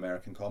British and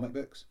American comic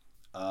books.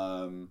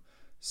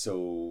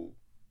 So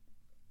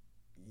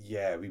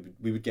yeah,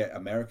 we would get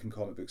American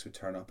comic books would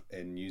turn up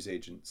in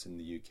newsagents in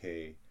the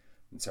UK,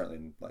 and certainly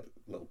in like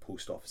little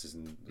post offices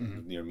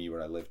near me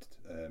where I lived,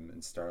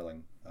 in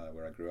Stirling,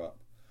 where I grew up.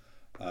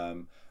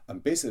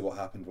 And basically what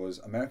happened was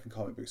American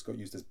comic books got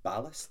used as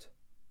ballast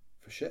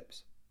for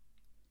ships.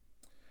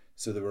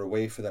 So they were a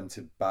way for them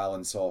to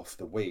balance off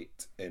the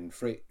weight in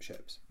freight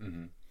ships.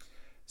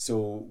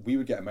 So we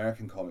would get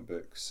American comic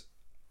books,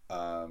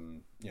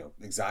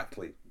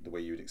 exactly the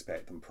way you would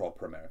expect them,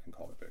 proper American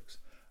comic books.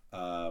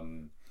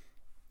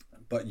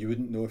 But you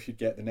wouldn't know if you'd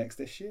get the next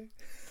issue.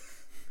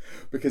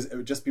 Because it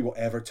would just be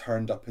whatever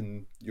turned up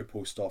in your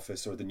post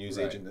office or the news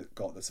agent that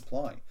got the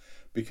supply,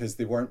 because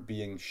they weren't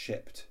being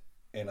shipped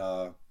in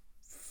a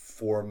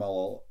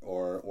formal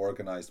or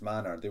organized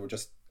manner. They were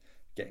just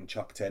getting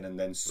chucked in and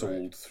then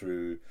sold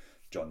through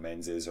John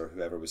Menzies or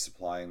whoever was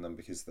supplying them,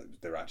 because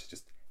they're actually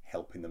just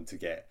helping them to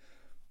get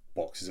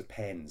boxes of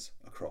pens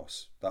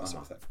across, that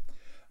sort of thing.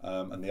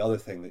 And the other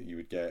thing that you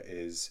would get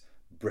is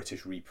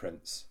British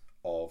reprints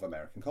of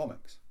American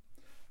comics.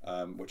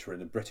 Which were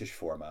in the British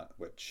format,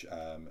 which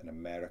in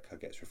America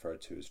gets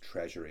referred to as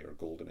Treasury or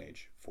Golden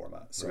Age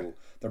format. So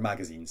they're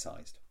magazine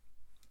sized,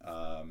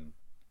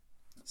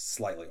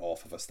 slightly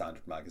off of a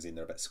standard magazine.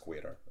 They're a bit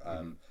squarer.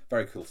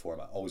 Very cool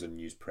format, always in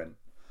newsprint.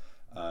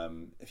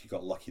 If you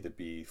got lucky, there'd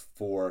be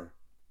 4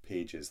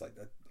 pages, like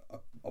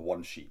a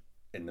one sheet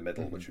in the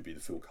middle, which would be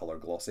the full colour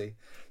glossy.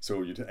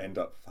 So you'd end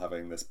up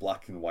having this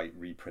black and white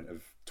reprint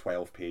of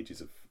 12 pages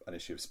of an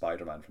issue of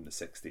Spider-Man from the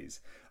 60s,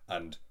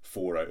 and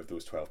 4 out of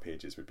those 12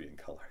 pages would be in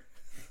colour.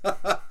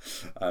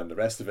 And the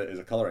rest of it is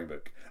a colouring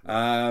book.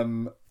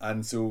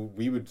 And so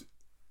we would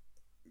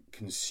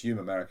consume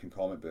American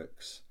comic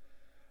books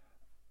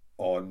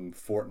on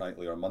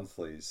fortnightly or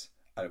monthlies,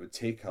 and it would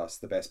take us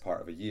the best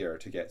part of a year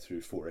to get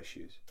through 4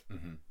 issues,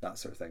 that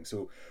sort of thing.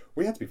 So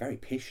we had to be very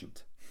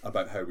patient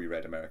about how we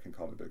read American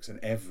comic books in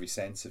every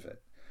sense of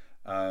it.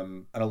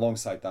 And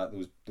alongside that,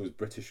 those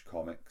British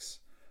comics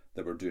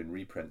that were doing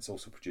reprints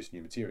also produced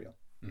new material.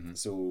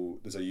 So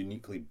there's a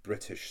uniquely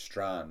British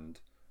strand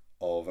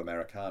of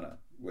Americana,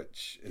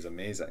 which is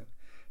amazing.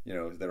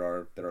 There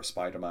are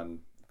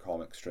Spider-Man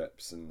comic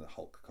strips and the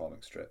Hulk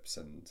comic strips,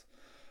 and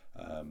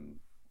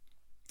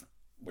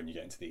when you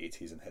get into the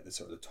 80s and hit the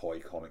sort of the toy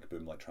comic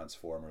boom like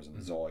Transformers and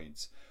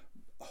Zoids,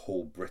 a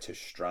whole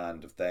British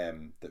strand of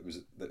them that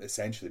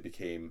essentially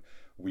became,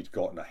 we'd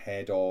gotten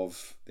ahead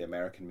of the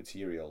American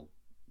material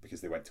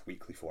because they went to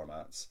weekly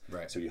formats.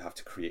 So you have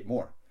to create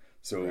more.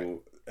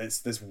 So it's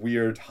this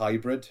weird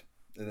hybrid,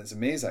 and it's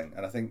amazing.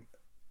 And I think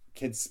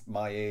kids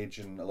my age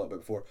and a little bit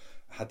before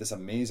had this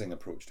amazing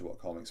approach to what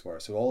comics were.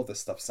 So all of this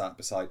stuff sat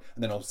beside,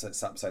 and then also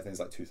sat beside things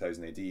like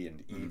 2000 AD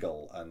and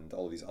Eagle and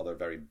all these other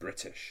very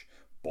British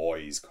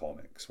boys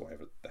comics,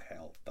 whatever the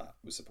hell that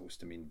was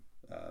supposed to mean.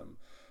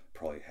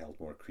 Probably held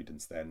more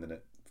credence then than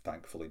it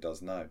thankfully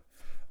does now.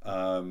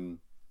 And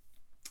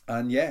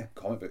yeah,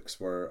 comic books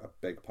were a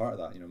big part of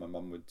that. My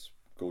mum would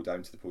go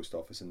down to the post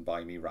office and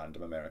buy me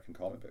random American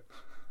comic book.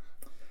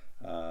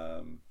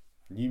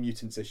 New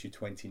Mutants issue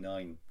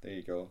 29. There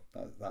you go.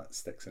 That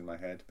sticks in my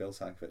head. Bill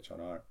Sankovich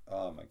on art.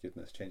 Oh my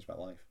goodness, changed my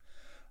life.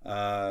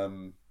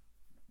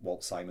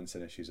 Walt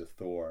Simonson issues of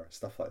Thor,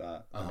 stuff like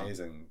that.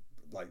 Amazing,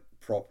 like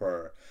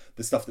proper,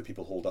 the stuff that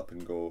people hold up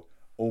and go,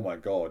 oh my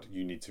god,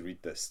 you need to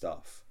read this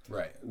stuff.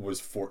 Was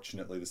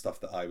fortunately the stuff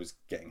that I was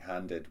getting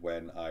handed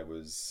when I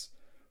was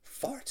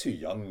far too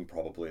young,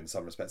 probably, in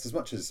some respects. As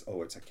much as,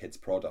 it's a kid's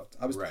product,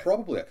 I was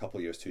probably a couple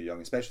of years too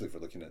young, especially for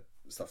looking at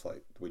stuff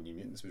like the way New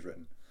Mutants was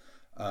written.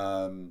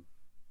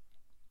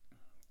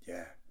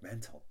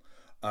 Mental.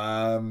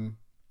 And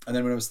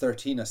then when I was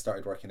 13, I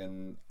started working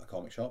in a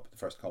comic shop, the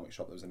first comic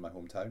shop that was in my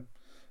hometown.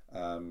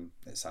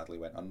 It sadly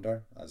went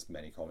under, as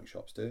many comic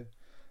shops do.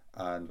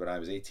 And when I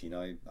was 18,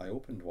 I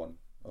opened one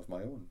of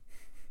my own,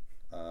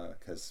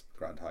 because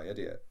grand high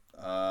idiot.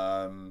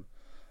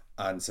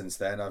 And since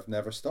then, I've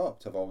never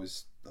stopped. I've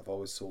always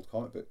sold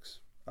comic books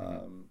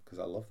because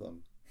I love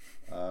them.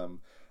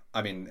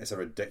 I mean, it's a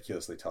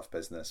ridiculously tough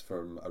business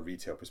from a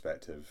retail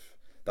perspective.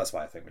 That's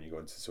why I think when you go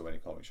into so many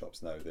comic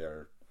shops now,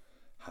 they're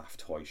half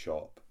toy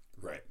shop,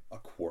 a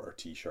quarter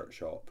t-shirt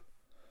shop.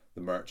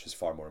 The merch is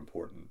far more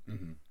important.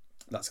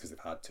 That's because they've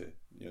had to.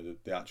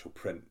 The actual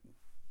print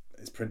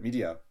is print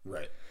media.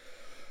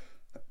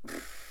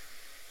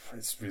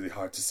 It's really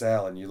hard to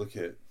sell, and you look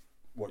at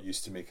what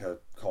used to make a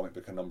comic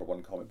book a number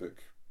one comic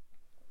book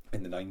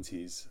in the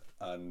 90s,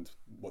 and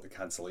what the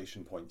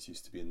cancellation points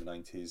used to be in the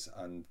 90s,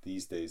 and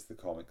these days the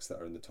comics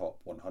that are in the top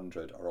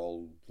 100 are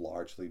all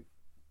largely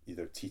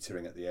either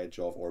teetering at the edge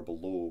of or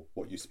below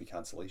what used to be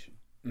cancellation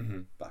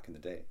back in the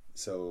day.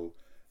 So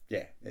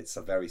yeah, it's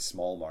a very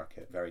small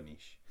market, very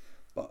niche,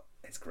 but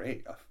it's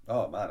great.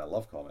 Oh man, I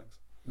love comics.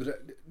 But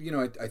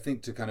I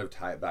think to kind of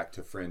tie it back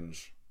to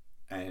Fringe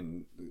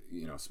and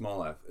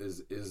Small F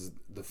is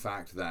the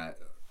fact that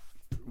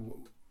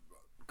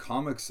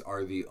comics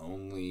are the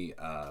only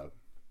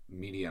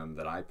medium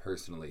that I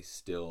personally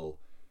still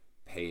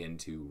pay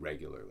into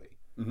regularly.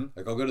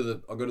 Like I'll go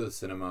to the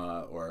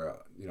cinema, or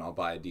I'll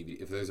buy a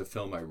DVD if there's a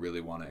film I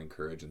really want to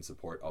encourage and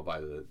support. I'll buy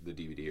the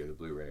DVD or the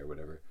Blu-ray or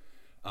whatever.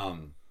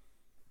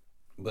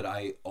 But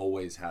I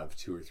always have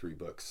 2 or 3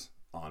 books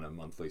on a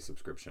monthly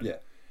subscription. Yeah.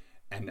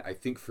 And I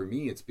think for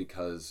me, it's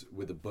because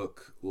with a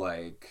book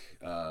like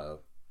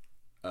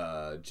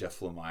Jeff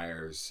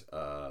Lemire's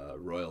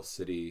Royal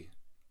City,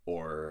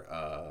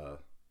 or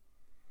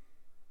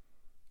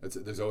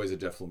there's always a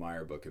Jeff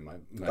Lemire book in my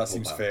that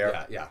seems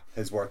fair. Yeah.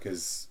 His work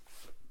is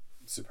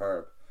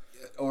superb.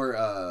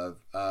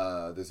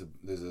 there's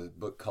a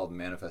book called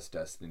Manifest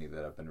Destiny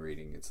that I've been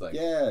reading. It's like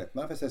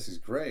Manifest Destiny is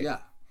great. Yeah.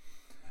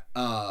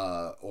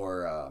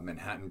 Or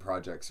Manhattan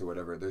Projects or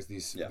whatever. There's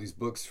these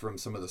books from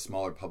some of the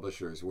smaller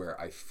publishers where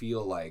I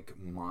feel like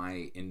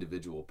my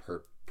individual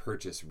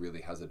purchase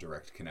really has a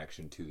direct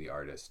connection to the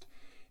artist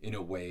in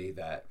a way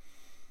that,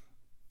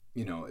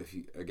 you know, if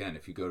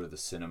you go to the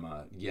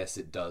cinema, yes,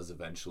 it does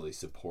eventually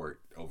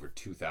support over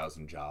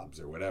 2,000 jobs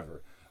or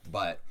whatever,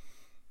 but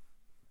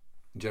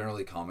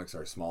generally comics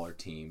are a smaller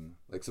team.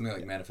 Like something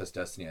like Manifest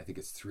Destiny, I think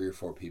it's 3 or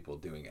 4 people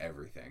doing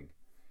everything.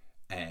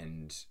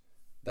 And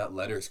that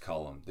letters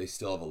column, they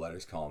still have a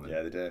letters column.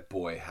 Yeah, they do.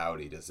 Boy,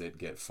 howdy, does it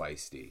get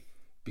feisty.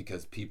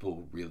 Because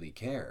people really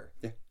care.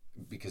 Yeah.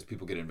 Because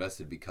people get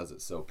invested because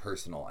it's so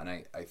personal. And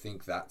I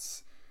think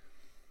that's...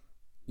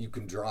 You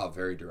can draw a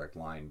very direct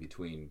line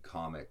between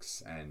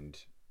comics and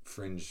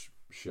fringe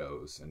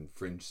shows and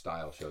fringe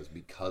style shows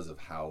because of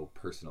how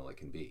personal it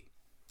can be.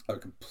 I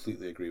would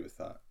completely agree with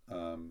that.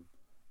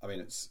 I mean,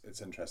 it's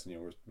interesting. You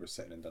know, we're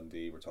sitting in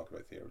Dundee. We're talking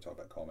about theatre. We're talking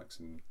about comics,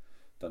 and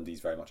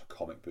Dundee's very much a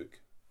comic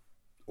book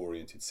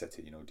oriented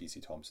city. You know,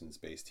 DC Thompson's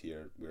based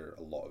here, where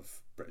a lot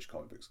of British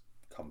comic books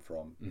come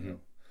from. Mm-hmm. You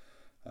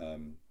know,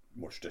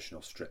 more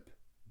traditional strip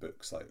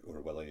books like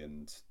Orwelly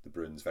and the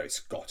Bruins, very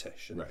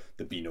Scottish, and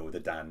the Beano, the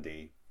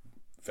Dandy,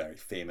 very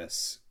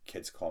famous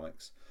kids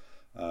comics.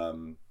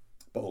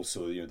 But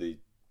also, you know,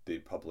 they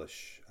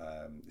publish,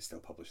 they still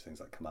publish things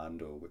like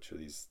Commando, which are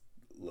these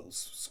little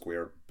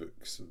square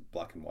books,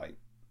 black and white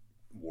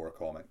war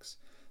comics.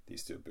 They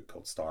used to do a book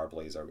called Star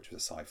Blazer, which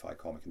was a sci-fi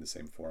comic in the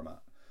same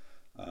format.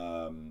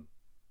 And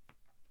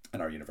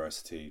our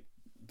university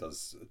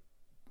does,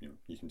 you know,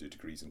 you can do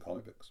degrees in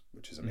comic books,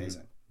 which is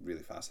amazing,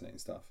 really fascinating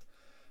stuff.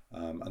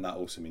 And that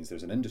also means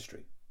there's an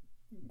industry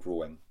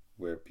growing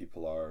where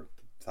people are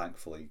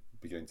thankfully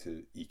beginning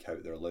to eke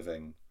out their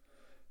living.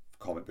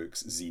 Comic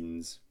books,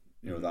 zines,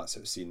 you know, that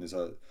sort of scene. There's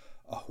a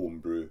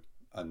homebrew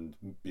and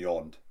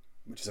beyond,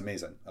 which is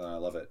amazing, and I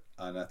love it.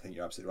 And I think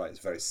you're absolutely right. It's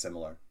very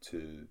similar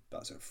to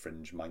that sort of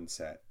fringe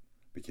mindset,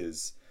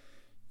 because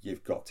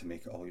you've got to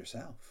make it all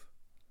yourself.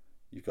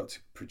 You've got to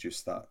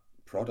produce that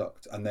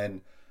product, and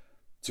then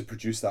to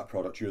produce that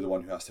product, you're the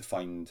one who has to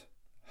find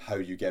how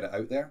you get it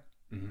out there.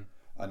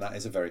 And that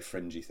is a very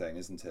fringy thing,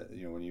 isn't it?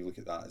 You know, when you look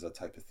at that as a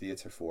type of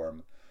theatre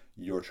form,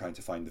 you're trying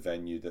to find the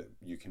venue that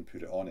you can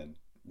put it on in,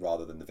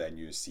 rather than the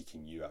venue is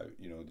seeking you out.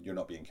 You know, you're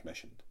not being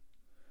commissioned.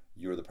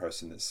 You're the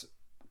person that's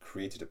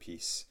created a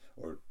piece,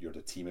 or you're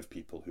the team of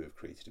people who have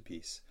created a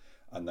piece,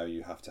 and now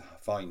you have to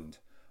find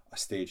a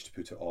stage to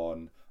put it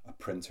on, a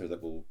printer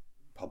that will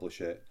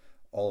publish it,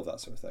 all of that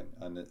sort of thing.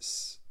 And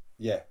it's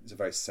a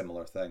very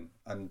similar thing.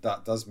 And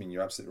that does mean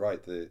you're absolutely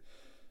right.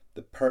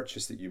 The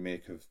purchase that you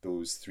make of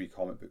those 3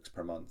 comic books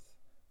per month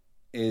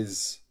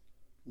is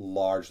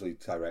largely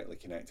directly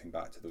connecting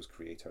back to those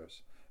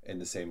creators, in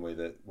the same way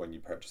that when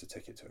you purchase a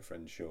ticket to a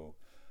fringe show,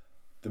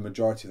 the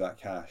majority of that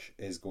cash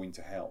is going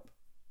to help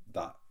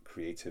that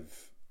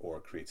creative or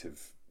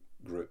creative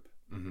group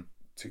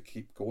to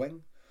keep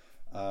going.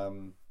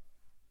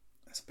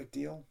 That's a big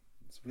deal.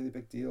 It's a really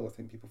big deal. I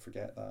think people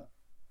forget that.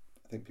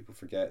 I think people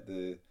forget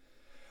and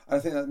I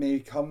think that may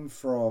come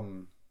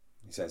from,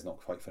 he says, not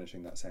quite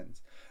finishing that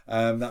sentence,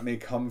 that may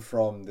come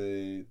from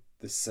the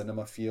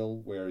cinema feel,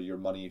 where your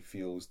money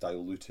feels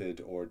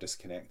diluted or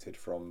disconnected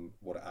from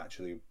what it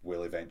actually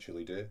will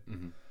eventually do,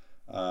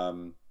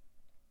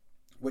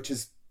 which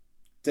is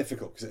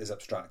difficult because it is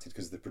abstracted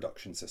because of the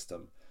production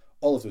system.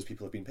 All of those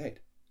people have been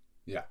paid.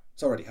 Yeah.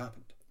 It's already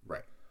happened.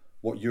 Right.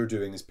 What you're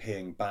doing is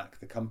paying back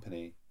the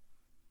company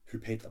who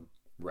paid them.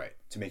 Right.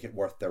 To make it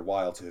worth their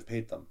while to have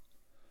paid them.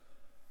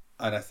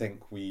 And I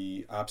think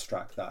we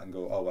abstract that and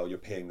go, oh, well, you're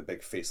paying the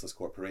big faceless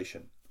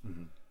corporation.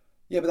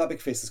 Yeah, but that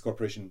big faceless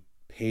corporation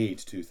paid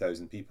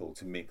 2,000 people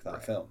to make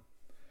that film.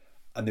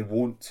 And they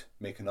won't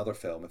make another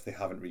film if they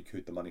haven't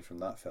recouped the money from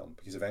that film,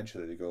 because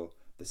eventually they go,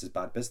 this is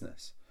bad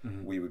business.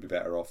 We would be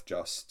better off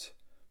just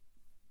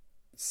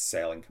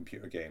selling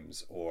computer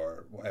games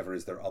or whatever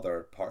is their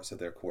other parts of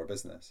their core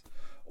business,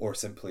 or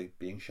simply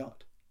being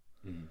shut.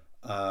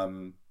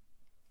 And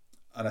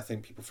I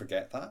think people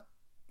forget that.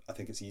 I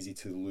think it's easy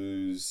to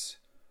lose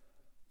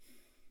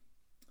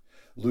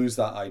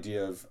that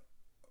idea of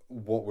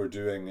what we're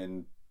doing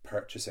in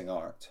purchasing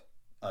art,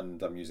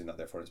 and I'm using that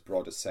therefore in its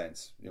broadest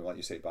sense. You know, like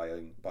you say,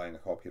 buying a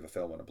copy of a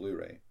film on a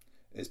Blu-ray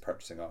is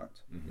purchasing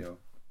art. You know,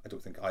 I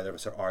don't think either of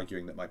us are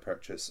arguing that my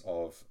purchase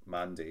of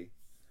Mandy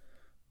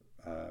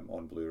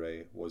on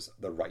Blu-ray was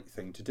the right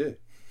thing to do.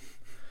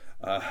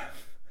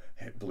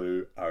 It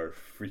blew our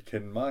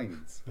freaking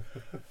minds.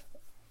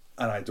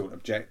 And I don't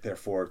object,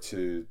 therefore,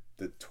 to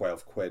the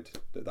 12 quid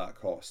that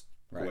cost,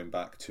 going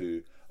back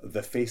to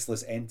the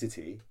faceless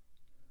entity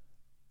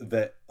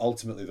that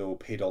ultimately, though,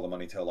 paid all the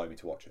money to allow me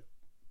to watch it,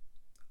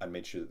 and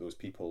made sure that those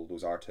people,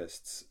 those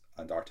artists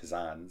and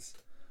artisans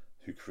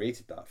who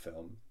created that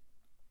film,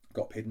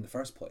 got paid in the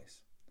first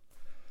place.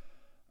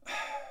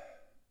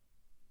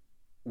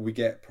 We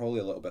get probably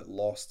a little bit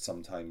lost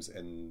sometimes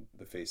in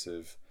the face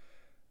of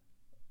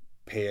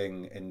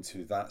paying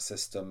into that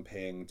system,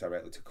 paying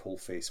directly to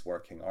coalface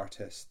working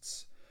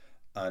artists,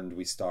 and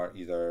we start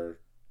either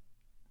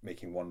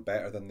making one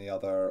better than the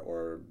other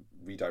or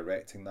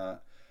redirecting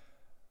that,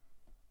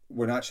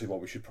 when actually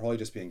what we should probably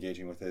just be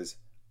engaging with is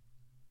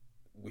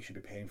we should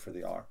be paying for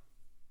the art.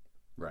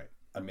 Right.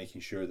 And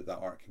making sure that that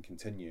art can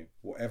continue,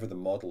 whatever the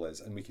model is.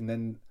 And we can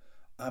then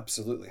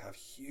absolutely have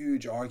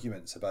huge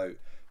arguments about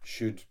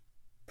should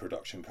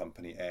production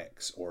company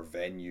X or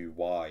venue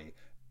Y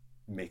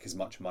make as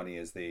much money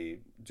as they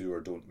do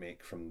or don't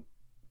make from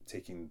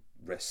taking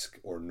risk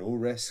or no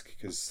risk,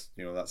 because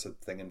that's a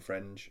thing in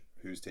Fringe,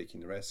 who's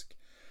taking the risk.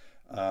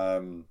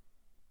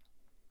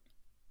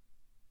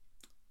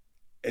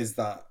 Is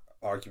that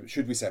argument,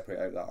 should we separate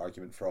out that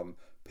argument from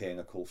paying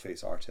a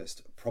coalface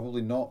artist?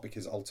 Probably not,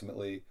 because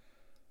ultimately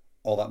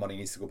all that money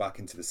needs to go back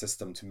into the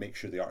system to make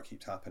sure the art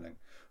keeps happening.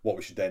 What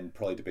we should then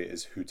probably debate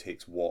is who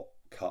takes what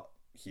cut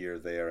here,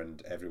 there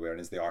and everywhere,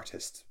 and is the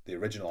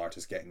original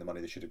artist getting the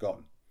money they should have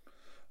gotten,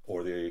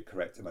 or the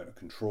correct amount of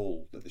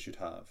control that they should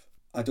have.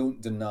 I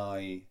don't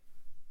deny,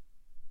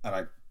 and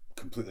I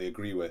completely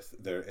agree with,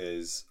 there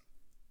is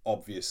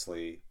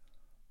obviously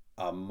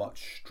a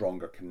much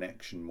stronger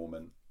connection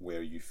moment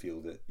where you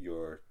feel that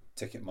your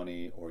ticket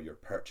money or your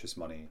purchase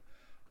money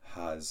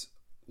has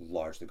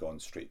largely gone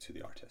straight to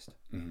the artist.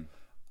 Mm-hmm.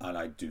 And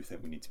I do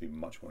think we need to be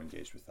much more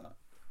engaged with that,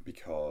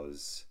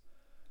 because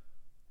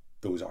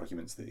those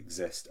arguments that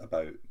exist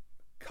about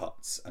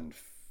cuts and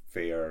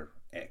fair,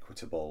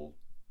 equitable,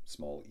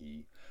 small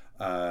e,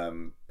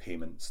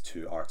 payments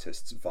to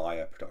artists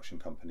via production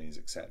companies,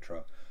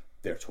 etc.,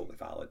 they're totally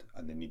valid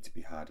and they need to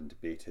be had and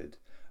debated.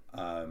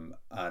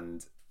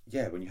 And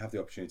yeah, when you have the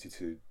opportunity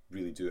to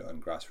really do it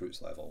on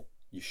grassroots level,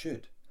 you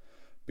should,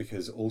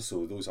 because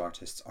also those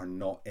artists are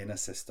not in a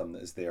system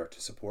that is there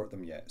to support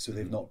them yet. So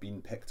they've not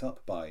been picked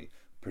up by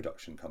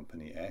production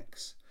company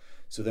X.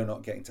 So they're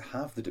not getting to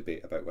have the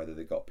debate about whether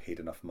they got paid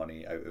enough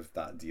money out of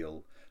that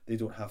deal. They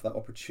don't have that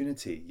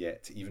opportunity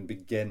yet to even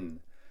begin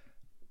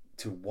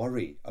to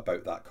worry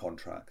about that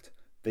contract.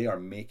 They are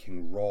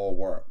making raw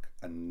work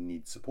and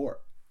need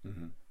support.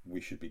 Mm-hmm.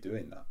 We should be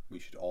doing that. We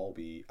should all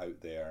be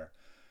out there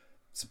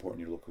supporting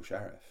your local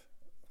sheriff.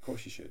 Of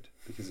course you should,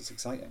 because it's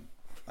exciting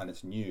and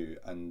it's new,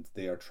 and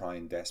they are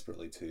trying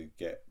desperately to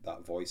get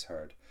that voice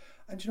heard.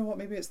 And you know what,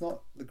 maybe it's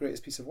not the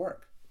greatest piece of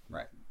work,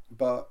 Right.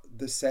 but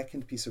the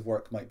second piece of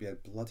work might be a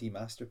bloody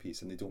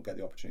masterpiece, and they don't get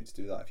the opportunity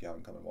to do that if you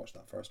haven't come and watched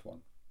that first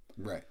one.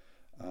 Right.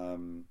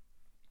 And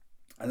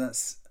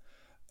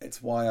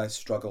it's why I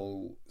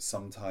struggle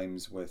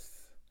sometimes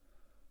with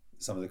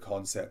some of the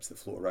concepts that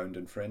float around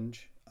in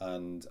Fringe,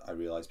 and I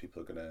realise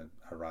people are going to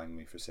harangue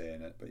me for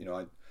saying it, but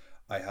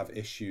I have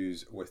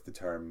issues with the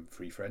term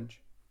free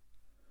fringe.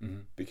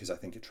 Mm-hmm. Because I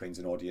think it trains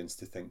an audience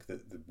to think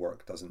that the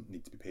work doesn't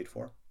need to be paid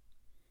for.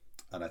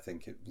 And I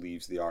think it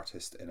leaves the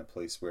artist in a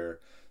place where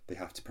they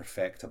have to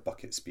perfect a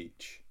bucket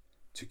speech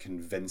to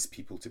convince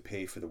people to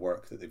pay for the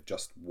work that they've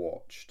just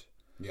watched.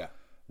 Yeah.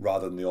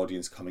 Rather than the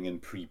audience coming in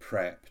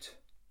pre-prepped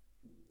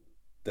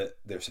that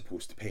they're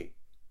supposed to pay.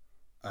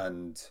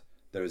 And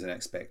there is an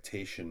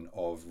expectation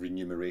of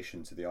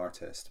remuneration to the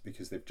artist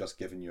because they've just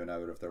given you an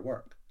hour of their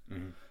work.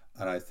 Mm-hmm.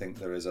 And I think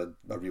there is a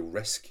real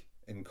risk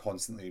in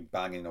constantly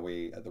banging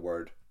away at the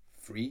word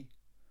free,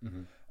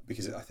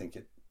 because I think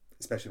it,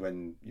 especially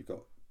when you've got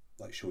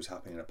like shows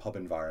happening in a pub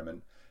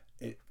environment,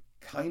 it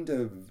kind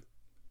of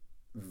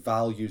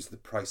values the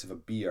price of a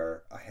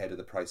beer ahead of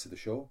the price of the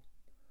show,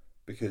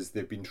 because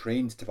they've been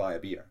trained to buy a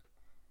beer,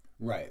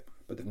 Right.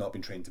 but they've not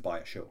been trained to buy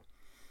a show.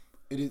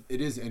 It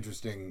is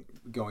interesting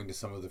going to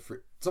some of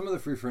the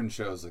free fringe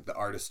shows. Like the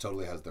artist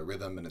totally has their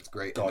rhythm and it's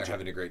great and they're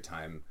having a great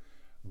time.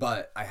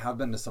 But I have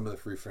been to some of the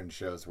free fringe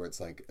shows where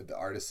it's like the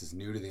artist is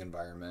new to the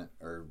environment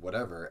or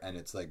whatever, and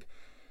it's like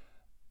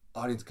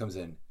audience comes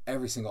in,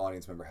 every single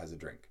audience member has a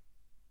drink.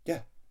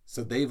 Yeah.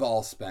 So they've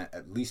all spent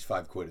at least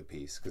 £5 a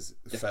piece, because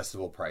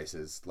festival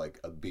prices, like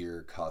a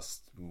beer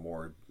costs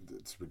more.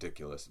 It's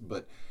ridiculous.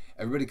 But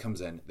everybody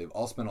comes in, they've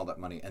all spent all that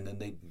money, and then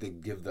they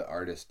give the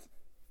artist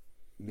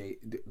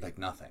like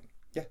nothing.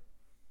 Yeah.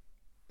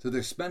 So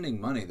they're spending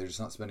money, they're just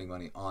not spending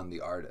money on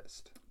the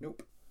artist.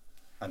 Nope.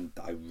 And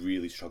I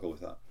really struggle with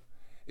that.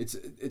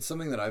 It's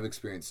something that I've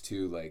experienced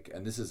too, like,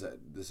 and this is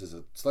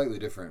a slightly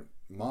different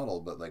model,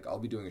 but like I'll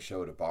be doing a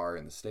show at a bar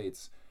in the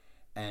States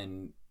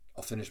and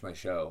I'll finish my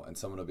show and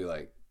someone will be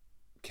like,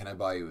 "Can I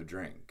buy you a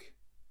drink?"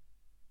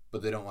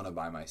 But they don't want to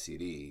buy my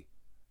CD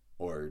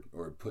or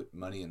put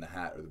money in the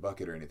hat or the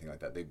bucket or anything like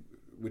that.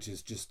 Which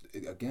is just,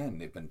 again,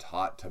 they've been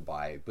taught to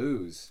buy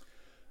booze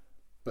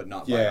but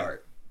not buy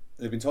art.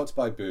 They've been taught to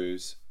buy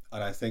booze,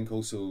 and I think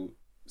also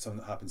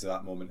something that happens at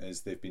that moment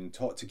is they've been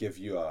taught to give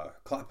you a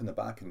clap in the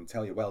back and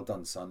tell you, "Well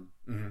done, son.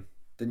 Mm-hmm.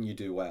 Didn't you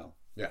do well?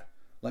 Yeah.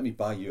 Let me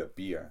buy you a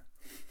beer."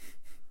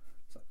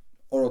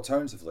 Or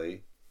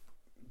alternatively,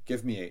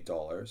 give me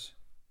 $8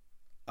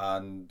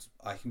 and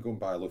I can go and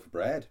buy a loaf of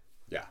bread.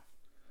 Yeah.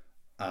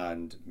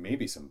 And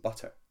maybe some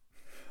butter.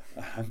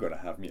 I'm going to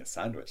have me a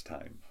sandwich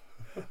time.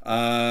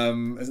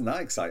 Isn't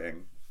that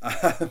exciting?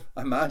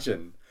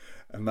 Imagine,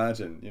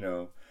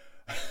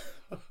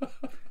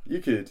 You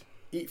could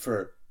eat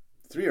for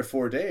 3 or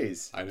 4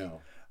 days, I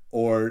know.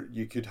 or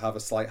you could have a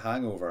slight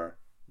hangover.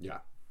 Yeah.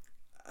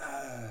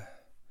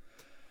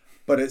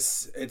 But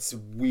it's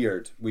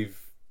weird. We've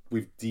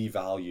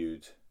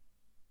devalued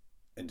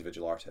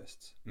individual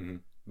artists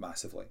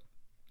massively,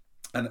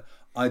 and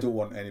I don't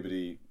want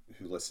anybody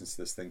who listens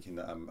to this thinking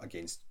that I'm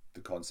against the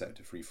concept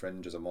of free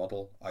fringe as a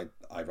model.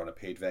 I run a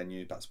paid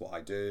venue. That's what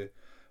I do.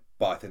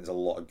 But I think there's a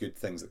lot of good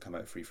things that come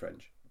out of free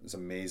fringe. It's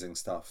amazing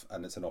stuff,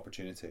 and it's an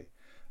opportunity.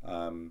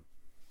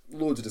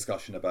 Loads of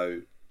discussion about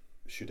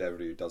should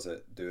everybody who does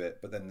it do it,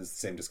 but then there's the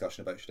same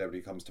discussion about should everybody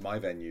who comes to my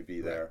venue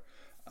be there.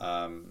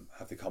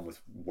 Have they come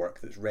with work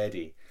that's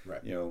ready?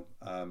 Right. You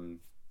know,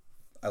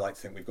 I like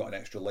to think we've got an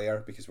extra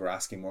layer because we're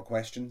asking more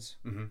questions.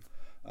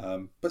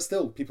 But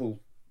still, people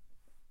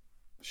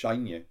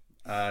shine you,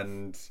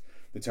 and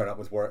they turn up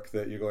with work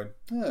that you're going,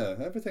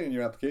 everything in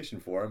your application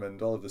form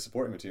and all of the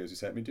supporting materials you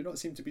sent me do not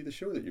seem to be the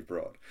show that you've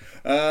brought.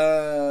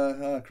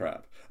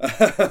 Crap.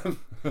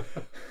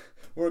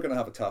 We're going to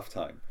have a tough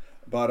time.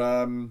 But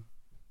I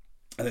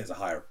think it's a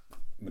higher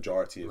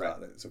majority of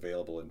that's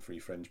available in free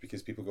fringe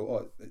because people go,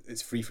 oh,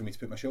 it's free for me to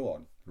put my show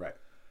on. Right.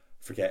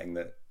 Forgetting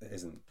that it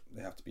isn't.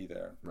 They have to be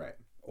there. Right.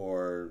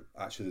 Or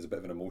actually there's a bit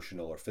of an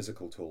emotional or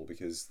physical toll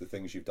because the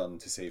things you've done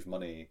to save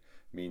money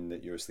mean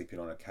that you're sleeping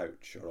on a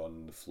couch or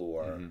on the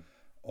floor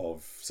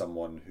of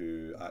someone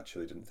who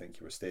actually didn't think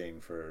you were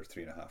staying for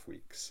 3.5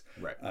 weeks.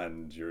 Right.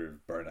 And you're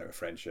burning out a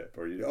friendship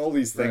or all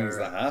these things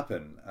that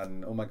happen.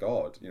 And oh my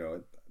God, you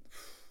know,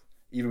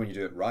 even when you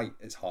do it right,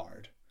 it's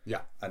hard.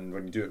 Yeah. And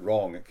when you do it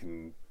wrong, it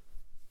can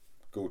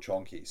go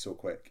chonky so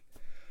quick.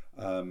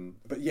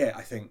 But yeah,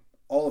 I think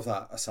all of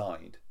that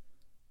aside,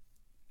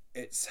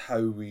 it's how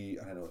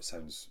I know it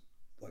sounds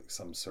like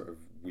some sort of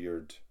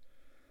weird,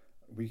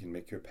 we can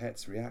make your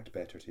pets react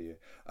better to you.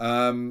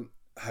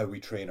 How we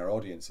train our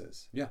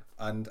audiences. Yeah.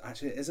 And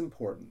actually it is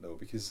important though,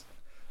 because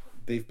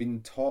they've been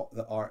taught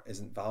that art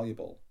isn't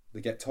valuable. They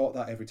get taught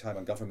that every time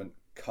a government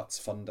cuts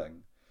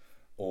funding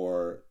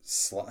or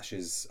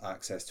slashes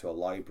access to a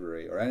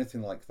library or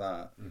anything like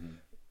that.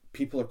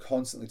 People are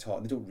constantly taught,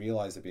 and they don't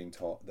realise they're being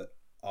taught, that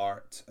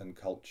art and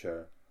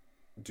culture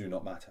do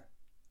not matter.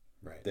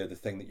 Right. They're the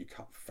thing that you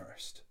cut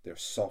first. They're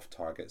soft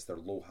targets. They're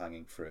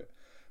low-hanging fruit.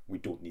 We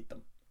don't need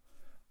them.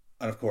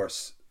 And of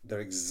course, they're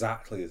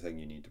exactly the thing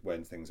you need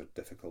when things are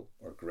difficult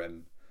or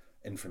grim.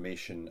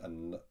 Information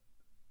and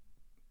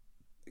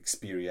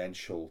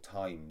experiential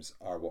times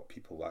are what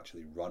people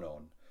actually run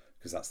on,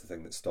 because that's the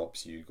thing that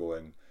stops you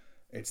going,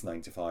 it's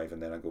 9 to 5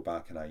 and then I go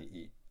back and I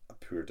eat a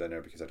poor dinner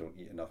because I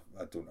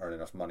don't earn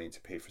enough money to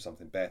pay for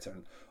something better,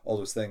 and all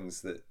those things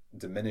that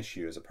diminish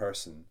you as a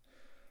person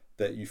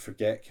that you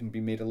forget can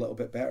be made a little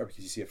bit better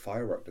because you see a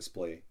firework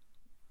display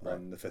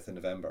on the 5th of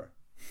November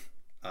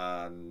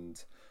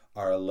and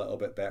are a little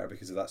bit better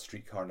because of that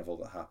street carnival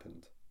that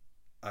happened,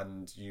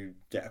 and you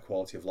get a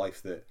quality of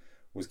life that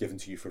was given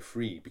to you for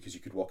free because you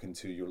could walk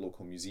into your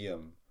local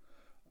museum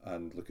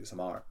and look at some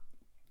art.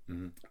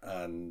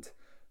 And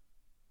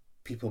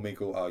people may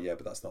go, oh yeah,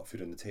 but that's not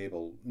food on the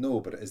table. No,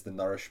 but it is the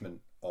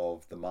nourishment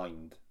of the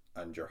mind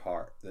and your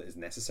heart that is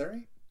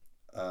necessary,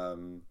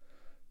 to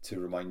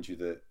remind you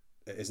that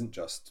it isn't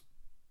just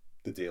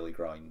the daily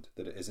grind,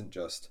 that it isn't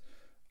just,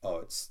 oh,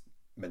 it's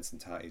mince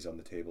and tatties on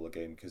the table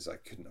again because I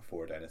couldn't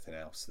afford anything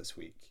else this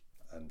week,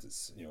 and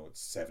it's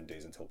 7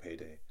 days until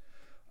payday.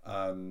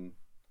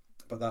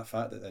 But that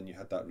fact that then you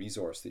had that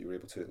resource that you were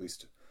able to at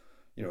least,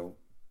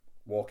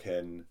 walk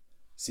in,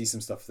 see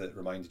some stuff that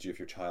reminded you of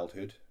your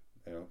childhood.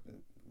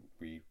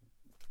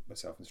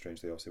 Myself and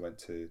Strangely obviously went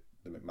to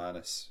the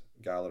McManus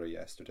Gallery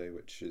yesterday,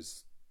 which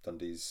is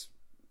Dundee's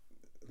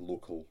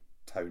local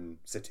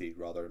city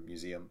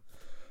museum,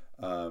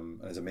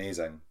 and it's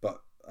amazing.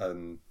 But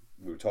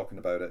we were talking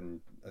about it,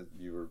 and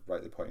you were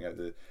rightly pointing out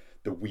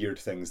the weird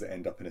things that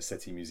end up in a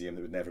city museum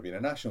that would never be in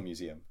a national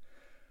museum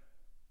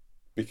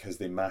because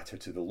they matter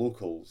to the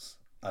locals,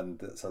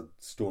 and it's a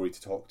story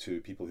to talk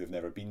to people who've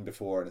never been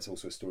before, and it's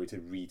also a story to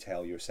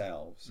retell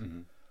yourselves.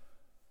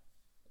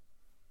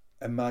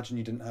 Imagine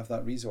you didn't have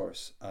that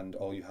resource and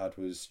all you had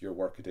was your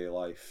workaday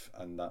life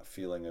and that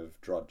feeling of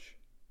drudge.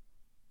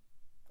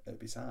 It'd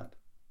be sad.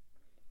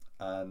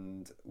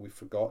 And we've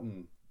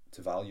forgotten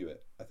to value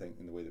it, I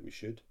think, in the way that we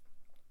should.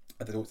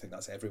 I don't think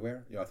that's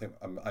everywhere. I think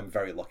I'm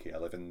very lucky. I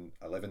live in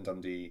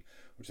Dundee,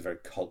 which is a very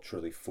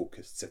culturally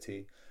focused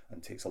city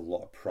and takes a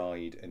lot of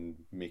pride in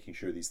making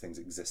sure these things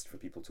exist for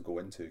people to go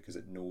into because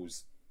it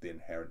knows the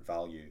inherent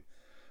value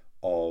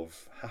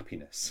of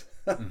happiness.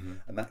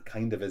 And that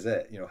kind of is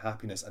it,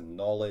 happiness and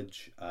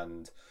knowledge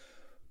and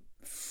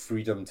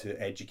freedom to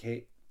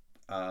educate.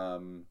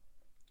 But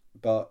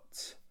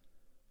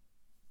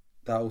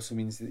that also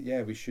means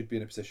that, we should be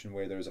in a position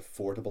where there is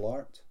affordable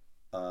art,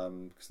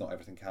 because not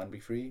everything can be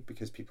free,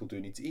 because people do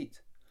need to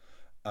eat.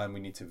 And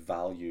we need to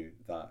value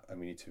that, and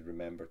we need to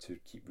remember to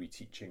keep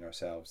reteaching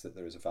ourselves that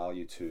there is a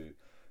value to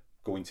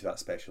going to that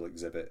special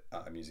exhibit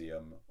at a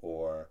museum,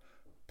 or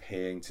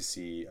paying to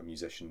see a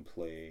musician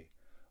play,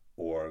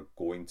 or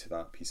going to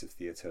that piece of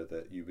theatre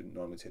that you wouldn't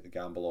normally take the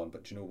gamble on.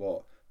 But do you know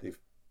what? They've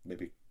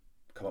maybe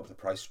come up with a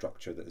price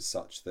structure that is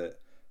such that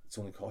it's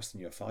only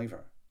costing you a £5.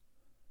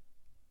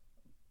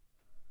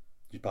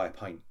 You'd buy a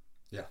pint.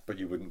 Yeah. But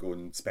you wouldn't go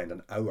and spend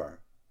an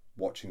hour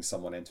watching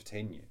someone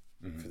entertain you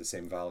for the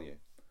same value.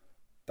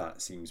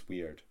 That seems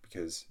weird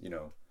because, you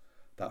know,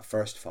 that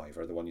first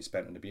 £5, the one you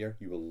spent on a beer,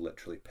 you will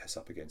literally piss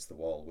up against the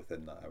wall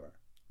within that hour.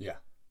 Yeah.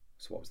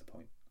 So what was the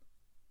point?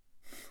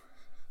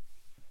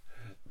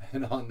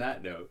 And on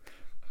that note,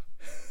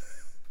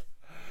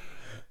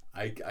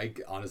 I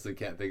honestly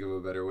can't think of a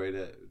better way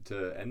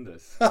to end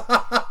this.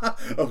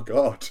 Oh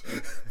God.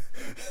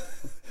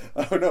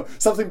 Oh no,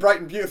 something bright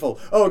and beautiful.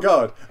 Oh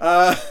God.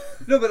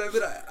 No, but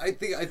I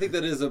think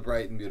that is a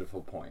bright and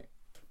beautiful point.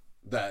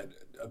 That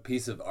a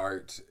piece of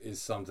art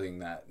is something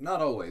that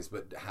not always,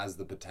 but has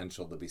the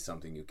potential to be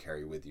something you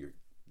carry with you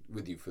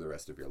for the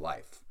rest of your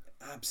life.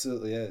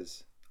 Absolutely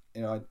is.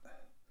 You know,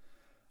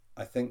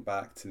 I think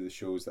back to the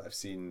shows that I've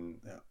seen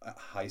at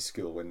high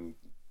school when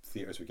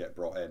theatres would get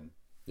brought in.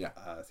 Yeah.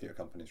 Theatre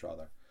companies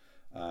rather.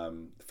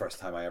 The first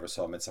time I ever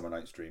saw Midsummer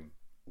Night's Dream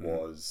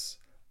was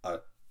a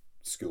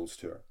school's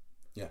tour.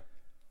 Yeah.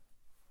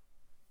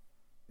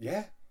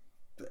 Yeah.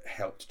 That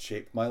helped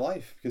shape my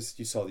life because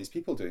you saw these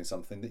people doing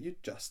something that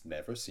you'd just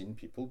never seen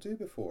people do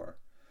before.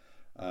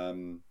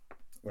 When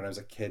I was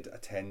a kid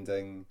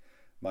attending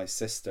my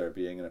sister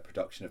being in a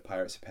production of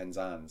Pirates of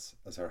Penzance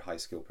as her high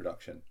school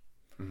production.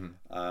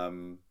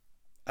 And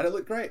it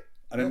looked great.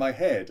 And in my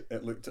head,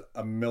 it looked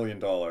 $1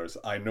 million.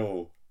 I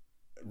know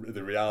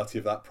the reality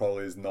of that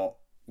probably is not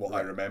what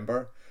I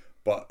remember,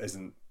 but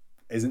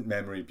isn't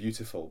memory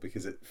beautiful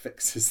because it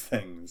fixes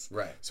things.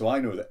 Right. So I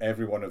know that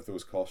every one of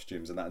those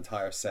costumes and that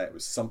entire set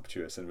was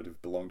sumptuous and would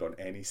have belonged on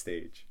any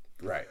stage.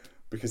 Right.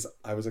 Because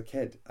I was a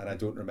kid and I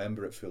don't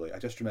remember it fully. I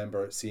just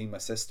remember seeing my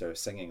sister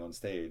singing on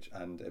stage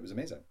and it was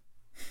amazing.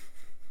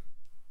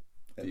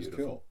 It was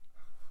cool.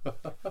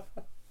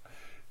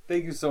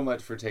 Thank you so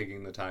much for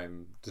taking the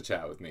time to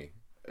chat with me.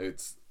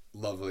 It's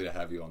lovely to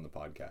have you on the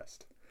podcast.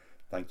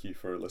 Thank you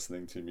for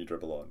listening to me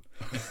dribble on.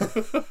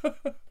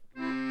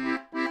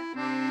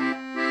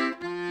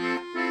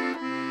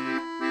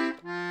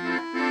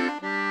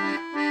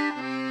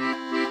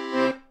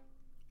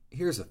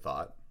 Here's a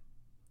thought.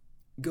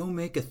 Go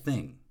make a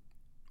thing.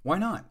 Why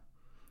not?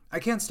 I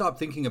can't stop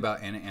thinking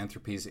about Anna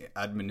Anthropy's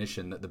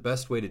admonition that the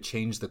best way to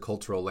change the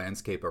cultural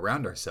landscape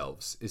around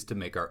ourselves is to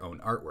make our own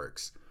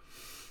artworks.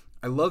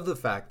 I love the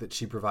fact that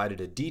she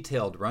provided a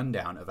detailed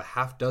rundown of a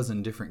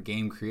half-dozen different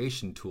game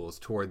creation tools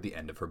toward the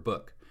end of her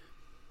book.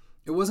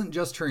 It wasn't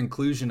just her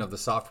inclusion of the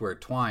software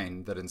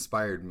Twine that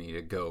inspired me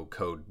to go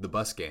code the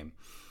bus game.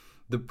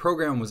 The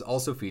program was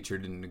also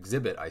featured in an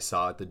exhibit I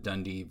saw at the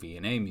Dundee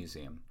V&A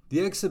Museum.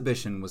 The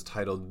exhibition was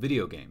titled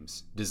Video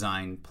Games,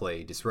 Design,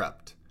 Play,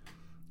 Disrupt,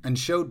 and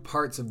showed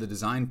parts of the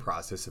design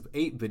process of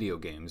 8 video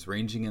games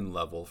ranging in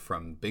level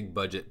from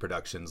big-budget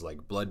productions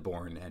like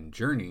Bloodborne and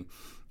Journey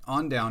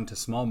on down to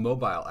small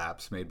mobile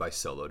apps made by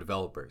solo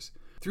developers.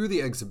 Through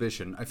the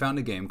exhibition, I found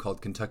a game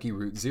called Kentucky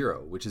Route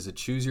Zero, which is a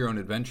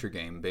choose-your-own-adventure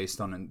game based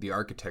on the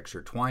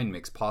architecture Twine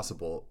makes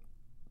possible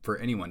for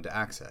anyone to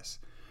access.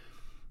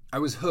 I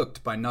was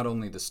hooked by not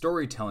only the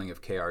storytelling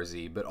of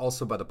KRZ, but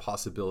also by the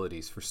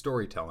possibilities for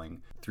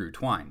storytelling through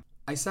Twine.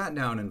 I sat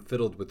down and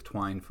fiddled with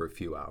Twine for a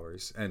few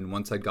hours, and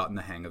once I'd gotten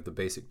the hang of the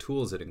basic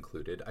tools it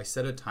included, I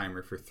set a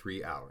timer for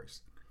 3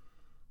 hours.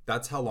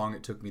 That's how long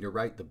it took me to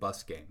write the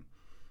bus game.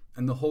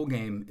 And the whole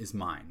game is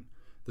mine.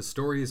 The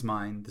story is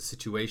mine, the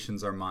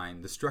situations are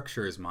mine, the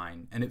structure is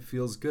mine, and it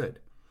feels good.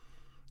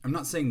 I'm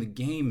not saying the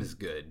game is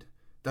good.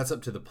 That's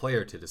up to the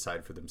player to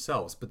decide for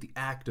themselves, but the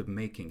act of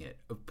making it,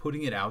 of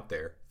putting it out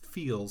there,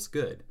 feels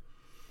good.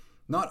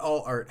 Not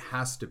all art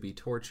has to be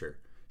torture.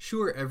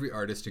 Sure, every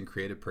artist and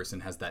creative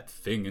person has that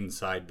thing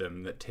inside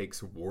them that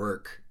takes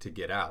work to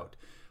get out,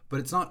 but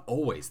it's not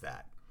always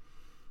that.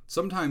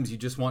 Sometimes you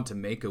just want to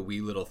make a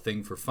wee little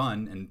thing for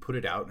fun and put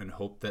it out and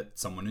hope that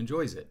someone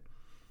enjoys it.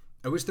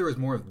 I wish there was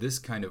more of this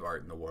kind of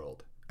art in the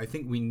world. I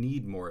think we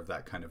need more of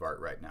that kind of art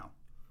right now.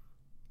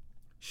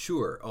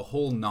 Sure, a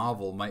whole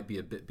novel might be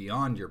a bit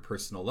beyond your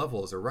personal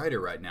level as a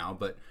writer right now,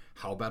 but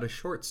how about a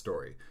short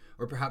story?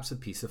 Or perhaps a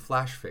piece of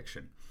flash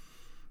fiction?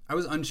 I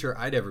was unsure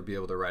I'd ever be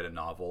able to write a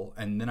novel,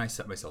 and then I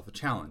set myself a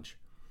challenge.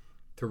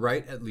 To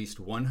write at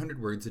least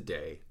 100 words a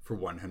day for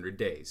 100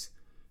 days.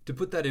 To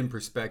put that in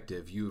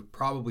perspective, you've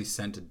probably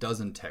sent a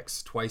dozen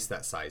texts twice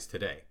that size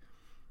today.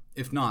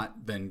 If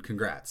not, then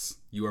congrats.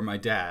 You are my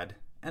dad,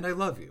 and I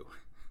love you.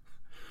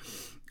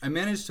 I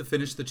managed to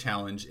finish the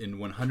challenge in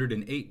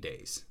 108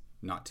 days.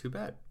 Not too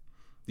bad.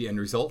 The end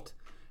result?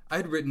 I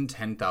had written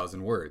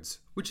 10,000 words,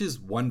 which is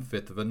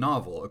 1/5 of a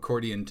novel,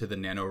 according to the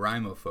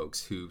NaNoWriMo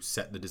folks who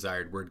set the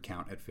desired word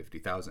count at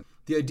 50,000.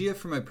 The idea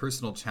for my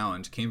personal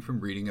challenge came from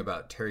reading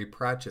about Terry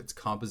Pratchett's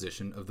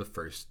composition of the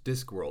first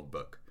Discworld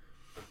book.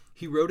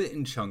 He wrote it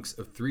in chunks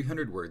of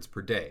 300 words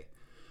per day.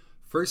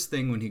 First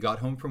thing when he got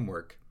home from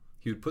work,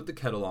 he would put the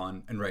kettle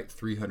on and write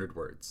 300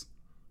 words.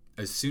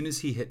 As soon as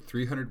he hit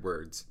 300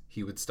 words,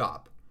 he would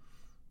stop,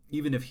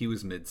 even if he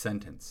was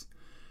mid-sentence.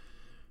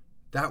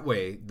 That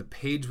way, the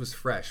page was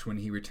fresh when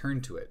he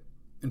returned to it.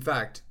 In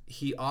fact,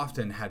 he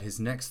often had his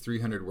next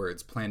 300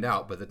 words planned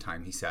out by the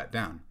time he sat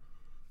down.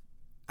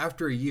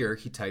 After a year,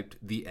 he typed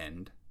 "the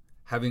end,"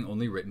 having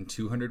only written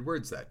 200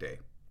 words that day.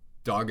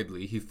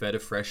 Doggedly, he fed a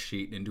fresh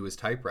sheet into his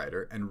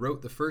typewriter and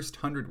wrote the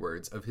first 100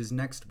 words of his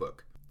next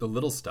book. The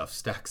little stuff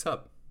stacks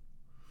up.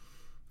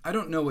 I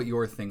don't know what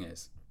your thing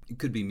is. It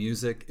could be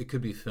music, it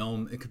could be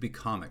film, it could be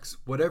comics.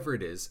 Whatever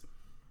it is,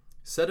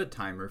 set a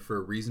timer for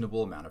a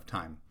reasonable amount of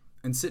time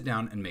and sit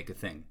down and make a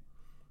thing.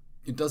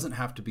 It doesn't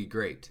have to be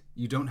great.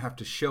 You don't have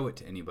to show it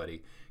to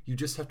anybody. You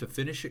just have to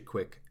finish it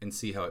quick and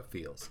see how it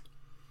feels.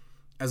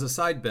 As a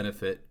side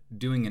benefit,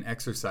 doing an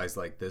exercise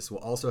like this will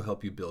also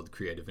help you build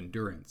creative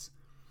endurance.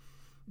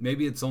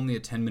 Maybe it's only a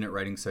 10-minute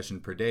writing session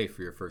per day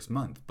for your first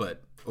month,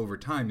 but over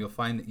time you'll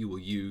find that you will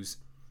use,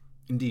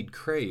 indeed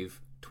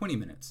crave, 20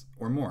 minutes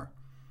or more.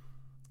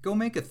 Go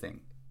make a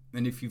thing,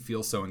 and if you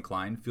feel so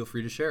inclined, feel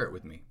free to share it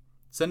with me.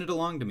 Send it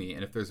along to me,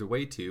 and if there's a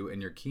way to,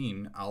 and you're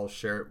keen, I'll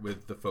share it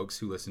with the folks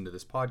who listen to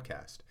this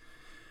podcast.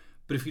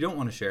 But if you don't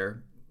want to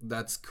share,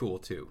 that's cool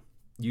too.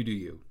 You do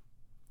you.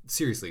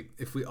 Seriously,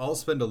 if we all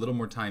spend a little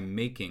more time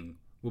making,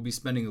 we'll be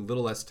spending a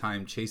little less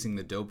time chasing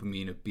the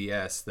dopamine of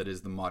BS that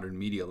is the modern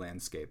media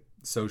landscape,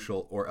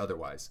 social or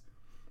otherwise.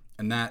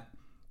 And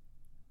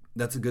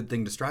that's a good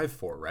thing to strive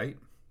for, right?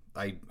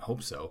 I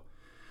hope so.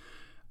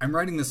 I'm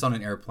writing this on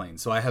an airplane,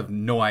 so I have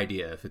no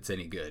idea if it's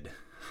any good.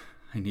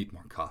 I need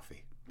more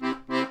coffee.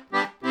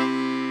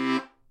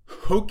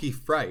 Hokey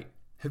fright.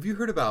 Have you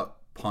heard about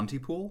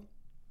Pontypool?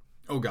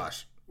 Oh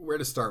gosh, where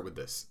to start with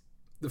this?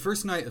 The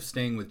first night of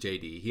staying with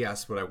JD, he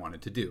asked what I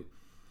wanted to do.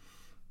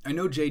 I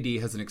know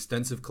JD has an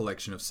extensive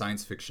collection of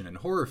science fiction and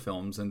horror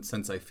films, and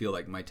since I feel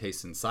like my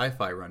tastes in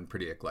sci-fi run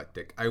pretty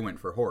eclectic, I went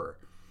for horror.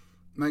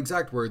 My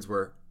exact words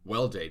were,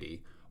 "Well,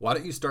 JD, why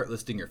don't you start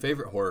listing your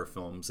favorite horror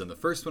films, and the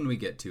first one we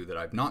get to that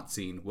I've not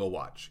seen, we'll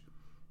watch."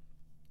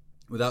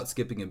 Without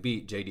skipping a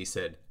beat, JD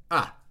said,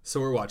 "So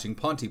we're watching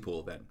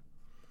Pontypool then."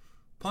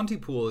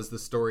 Pontypool is the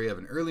story of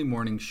an early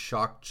morning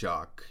shock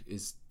jock.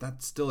 Is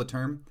that still a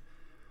term?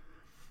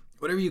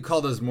 Whatever you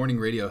call those morning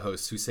radio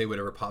hosts who say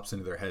whatever pops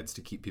into their heads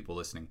to keep people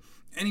listening.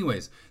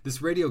 Anyways,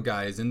 this radio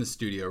guy is in the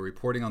studio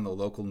reporting on the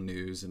local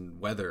news and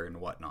weather and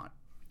whatnot.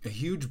 A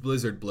huge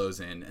blizzard blows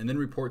in, and then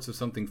reports of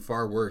something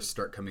far worse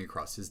start coming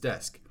across his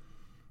desk.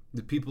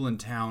 The people in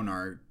town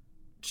are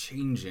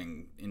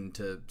changing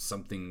into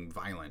something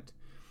violent.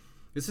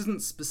 This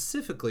isn't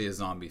specifically a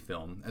zombie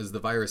film, as the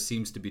virus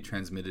seems to be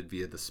transmitted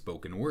via the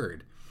spoken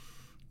word,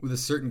 with a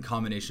certain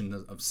combination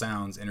of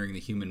sounds entering the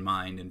human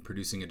mind and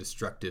producing a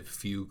destructive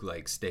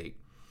fugue-like state.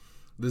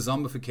 The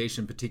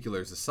zombification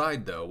particulars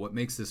aside, though, what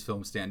makes this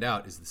film stand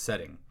out is the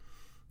setting.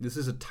 This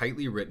is a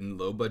tightly written,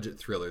 low-budget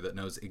thriller that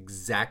knows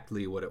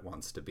exactly what it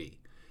wants to be.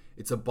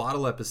 It's a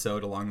bottle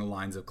episode along the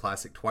lines of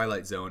classic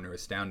Twilight Zone or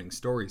Astounding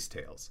Stories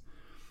tales.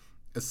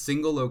 A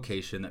single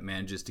location that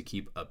manages to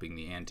keep upping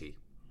the ante.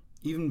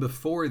 Even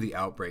before the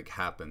outbreak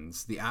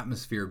happens, the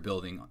atmosphere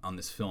building on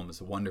this film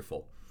is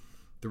wonderful.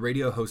 The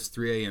radio host's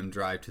 3 a.m.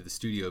 drive to the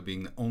studio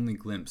being the only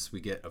glimpse we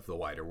get of the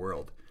wider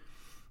world.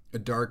 A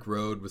dark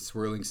road with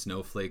swirling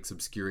snowflakes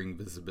obscuring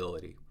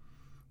visibility.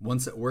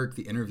 Once at work,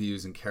 the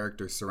interviews and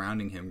characters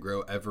surrounding him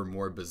grow ever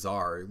more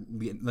bizarre,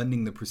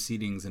 lending the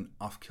proceedings an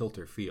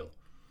off-kilter feel.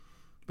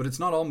 But it's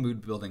not all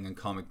mood-building and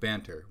comic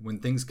banter. When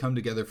things come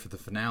together for the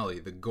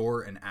finale, the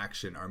gore and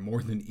action are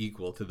more than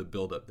equal to the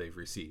build-up they've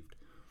received.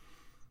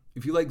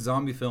 If you like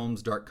zombie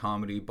films, dark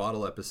comedy,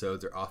 bottle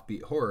episodes, or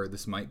offbeat horror,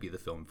 this might be the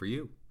film for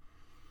you.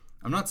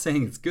 I'm not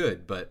saying it's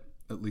good, but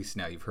at least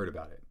now you've heard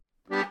about it.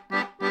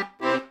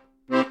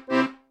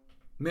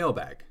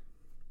 Mailbag.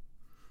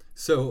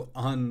 So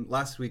on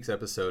last week's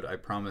episode, I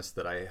promised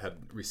that I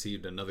had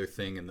received another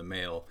thing in the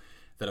mail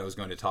that I was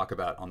going to talk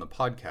about on the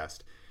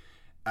podcast.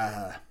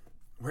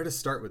 Where to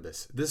start with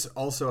this? This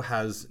also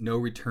has no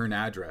return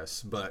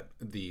address, but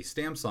the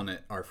stamps on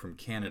it are from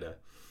Canada.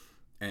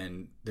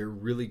 And they're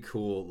really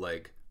cool,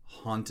 like,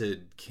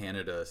 haunted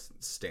Canada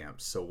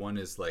stamps. So one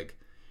is like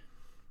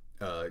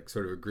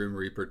sort of a Grim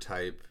Reaper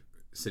type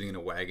sitting in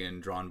a wagon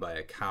drawn by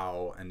a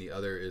cow, and the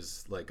other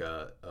is like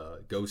a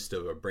ghost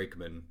of a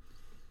brakeman,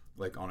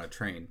 like on a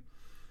train.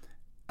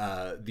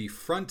 The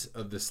front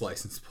of this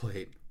license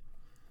plate,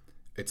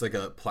 it's like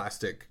a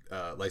plastic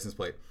license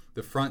plate.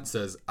 The front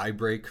says, "I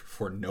brake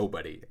for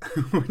nobody,"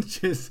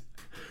 which is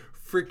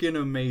freaking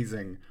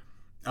amazing.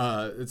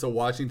 It's a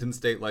Washington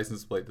State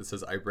license plate that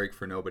says, "I brake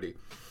for nobody."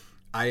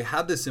 I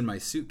had this in my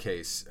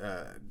suitcase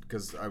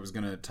because I was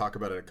going to talk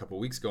about it a couple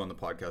weeks ago on the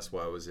podcast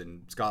while I was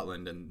in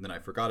Scotland, and then I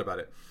forgot about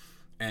it.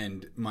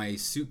 And my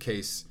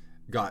suitcase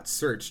got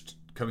searched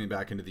coming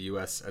back into the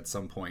U.S. at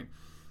some point,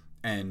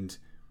 and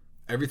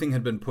everything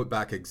had been put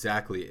back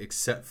exactly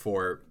except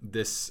for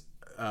this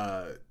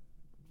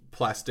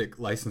plastic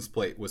license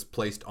plate was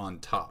placed on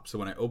top. So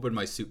when I opened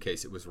my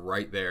suitcase, it was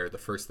right there, the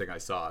first thing I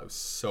saw. It was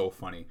so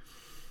funny.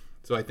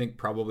 So I think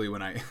probably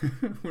when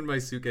when my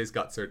suitcase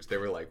got searched, they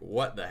were like,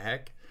 "What the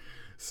heck?"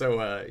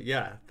 So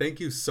yeah, thank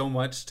you so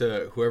much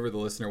to whoever the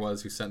listener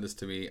was who sent this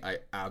to me.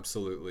 I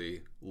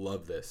absolutely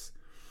love this.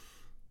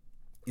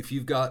 If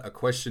you've got a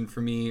question for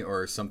me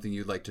or something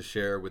you'd like to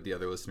share with the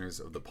other listeners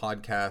of the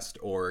podcast,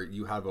 or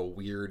you have a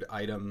weird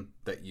item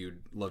that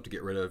you'd love to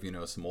get rid of,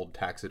 some old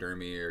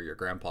taxidermy or your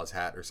grandpa's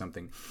hat or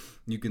something,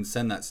 you can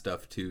send that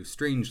stuff to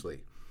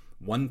Strangely,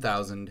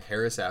 1000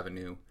 Harris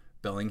Avenue,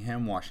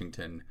 Bellingham,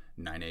 Washington,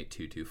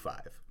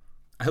 98225.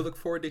 I look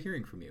forward to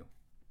hearing from you.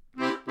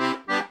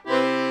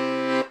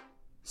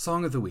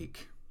 Song of the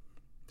Week,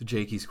 The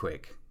Jakey's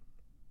Quake.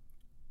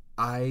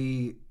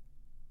 I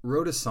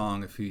wrote a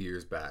song a few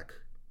years back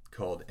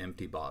called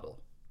Empty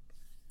Bottle,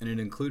 and it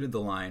included the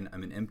line,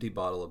 "I'm an empty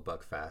bottle of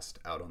Buckfast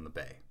out on the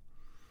bay."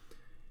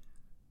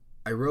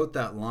 I wrote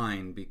that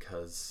line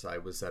because I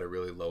was at a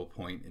really low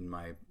point in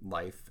my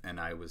life, and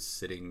I was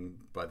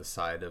sitting by the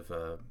side of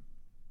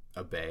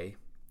a bay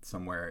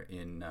somewhere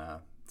in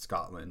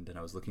Scotland, and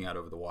I was looking out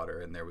over the water,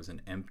 and there was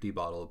an empty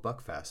bottle of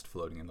Buckfast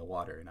floating in the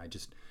water, and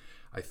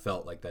I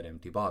felt like that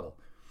empty bottle.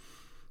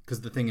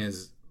 Because the thing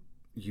is,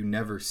 you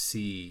never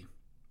see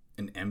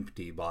an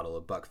empty bottle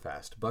of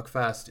Buckfast.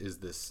 Buckfast is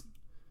this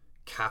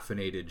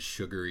caffeinated,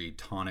 sugary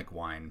tonic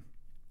wine.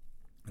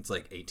 It's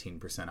like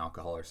 18%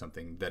 alcohol or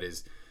something.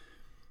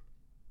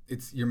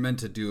 You're meant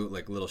to do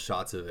like little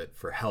shots of it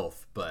for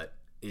health, but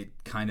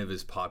it kind of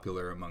is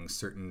popular among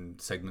certain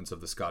segments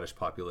of the Scottish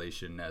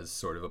population as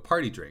sort of a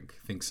party drink.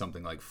 Think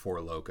something like Four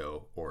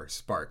Loko or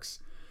Sparks.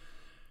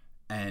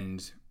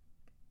 And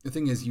the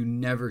thing is, you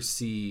never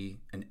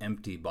see an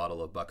empty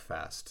bottle of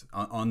Buckfast.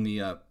 On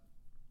the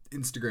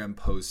Instagram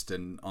post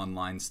and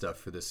online stuff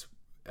for this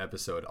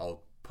episode,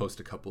 I'll post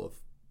a couple of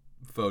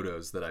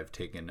photos that I've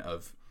taken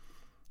of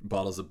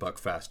bottles of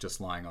Buckfast just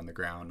lying on the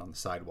ground on the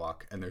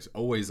sidewalk, and there's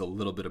always a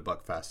little bit of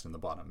Buckfast in the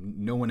bottom.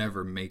 No one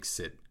ever makes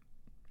it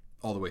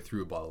all the way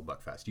through a bottle of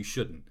Buckfast. You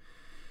shouldn't.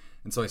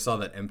 And so I saw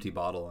that empty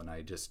bottle, and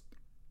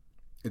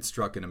it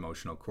struck an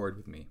emotional chord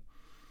with me.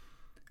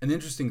 And the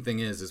interesting thing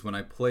is when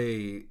I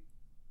play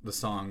the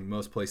song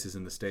most places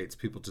in the States,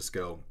 people just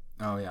go,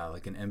 "Oh yeah,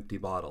 like an empty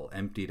bottle,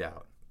 emptied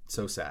out.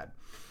 So sad."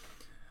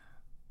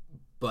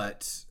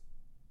 But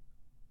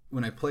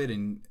when I play it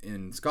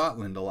in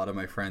Scotland, a lot of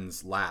my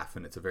friends laugh,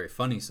 and it's a very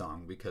funny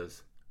song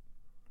because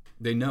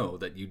they know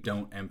that you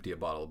don't empty a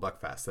bottle of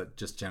Buckfast. That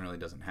just generally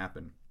doesn't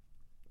happen.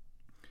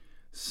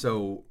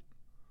 So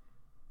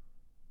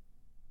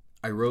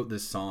I wrote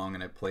this song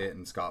and I play it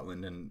in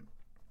Scotland, and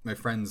my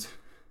friends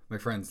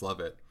love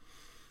it.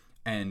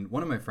 And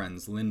one of my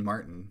friends, Lynn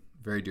Martin,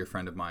 very dear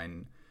friend of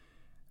mine,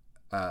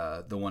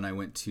 the one I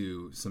went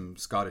to some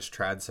Scottish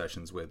trad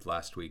sessions with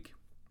last week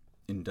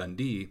in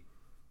Dundee,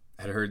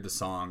 had heard the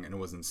song and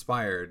was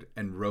inspired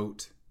and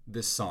wrote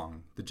this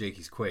song, The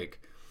Jakey's Quake,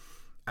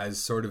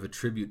 as sort of a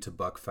tribute to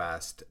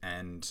Buckfast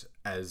and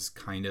as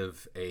kind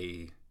of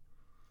a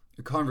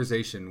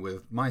conversation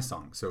with my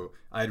song. So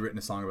I had written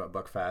a song about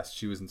Buckfast.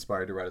 She was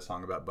inspired to write a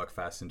song about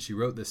Buckfast, and she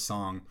wrote this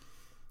song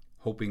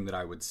hoping that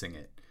I would sing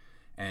it.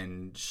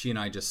 And she and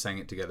I just sang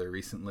it together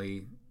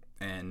recently,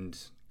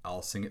 and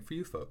I'll sing it for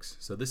you folks.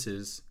 So this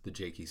is The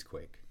Jakey's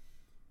Quake.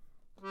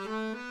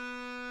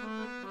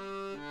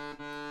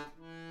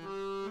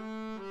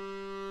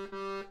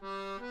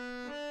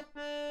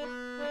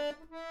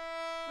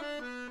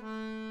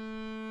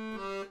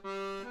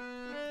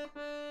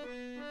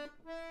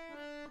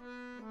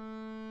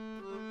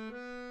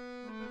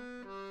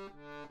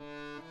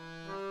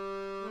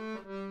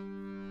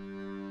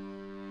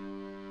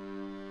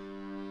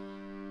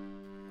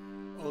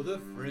 Oh, the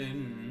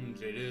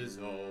fringe, it is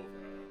over.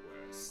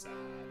 We're sad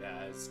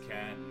as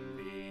can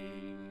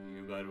be,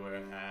 but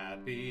we're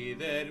happy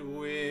that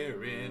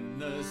we're in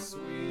the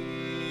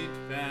sweet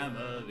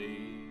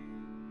family.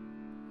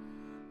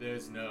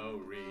 There's no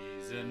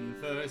reason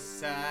for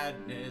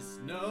sadness,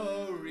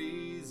 no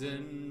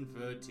reason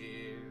for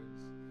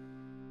tears,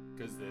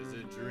 'cause there's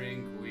a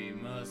drink we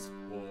must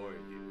pour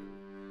you,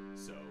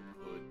 so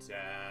put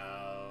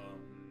down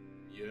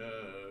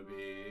your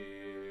beers.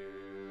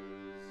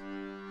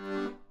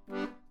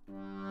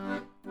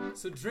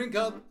 So drink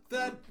up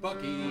that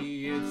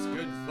Bucky, it's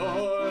good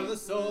for the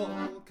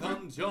soul.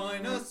 Come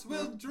join us,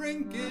 we'll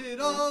drink it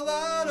all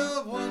out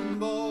of one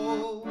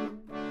bowl.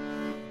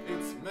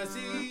 It's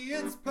messy,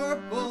 it's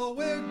purple,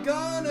 we're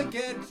gonna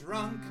get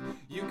drunk.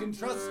 You can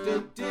trust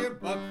it, dear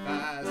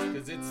Buckfast,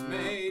 'cause it's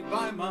made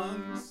by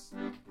monks.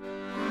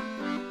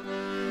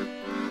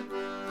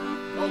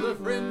 Oh, the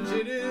fringe,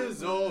 it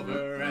is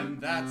over,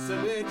 and that's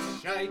a bit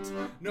shite.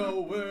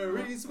 No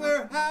worries,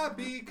 we're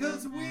happy,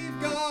 'cause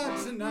we've got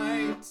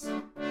tonight.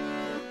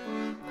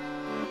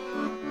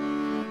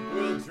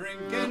 We'll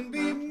drink and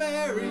be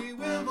merry,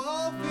 we'll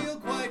all feel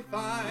quite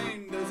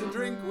fine. There's a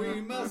drink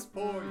we must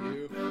pour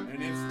you,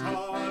 and it's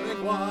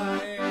tonic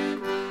wine.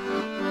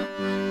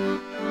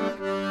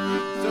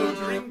 So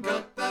drink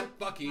up that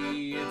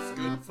Bucky, it's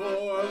good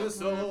for the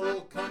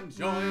soul. Come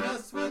join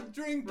us, we'll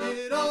drink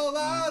it all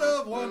out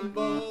of one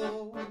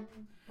bowl.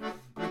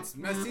 It's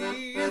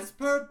messy, it's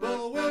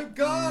purple, we're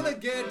gonna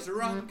get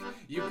drunk.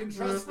 You can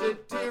trust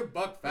it, dear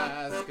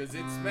Buckfast, 'cause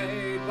it's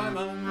made by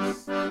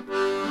monks.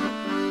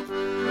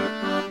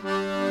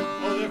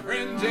 Oh, the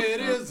fringe, it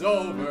is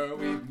over,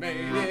 we've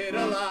made it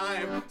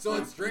alive. So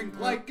let's drink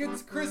like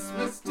it's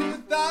Christmas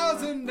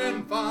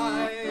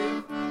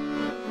 2005.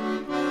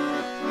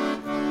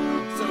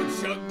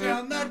 So chug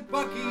down that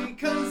Bucky,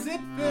 cause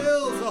it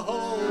fills a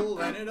hole,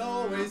 and it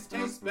always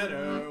tastes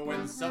better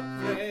when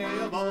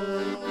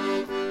suppléable.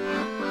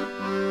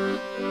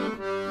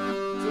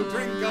 So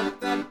drink up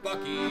that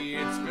Bucky,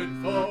 it's good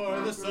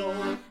for the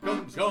soul.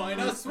 Come join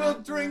us, we'll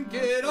drink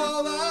it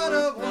all out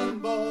of one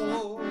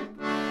bowl.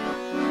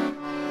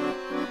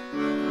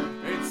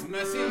 It's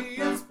messy,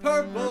 it's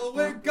purple,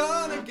 we're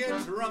gonna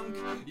get drunk.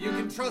 You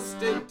can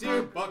trust it,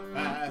 dear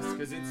Buckfast,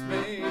 cause it's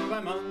made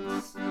by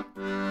monks.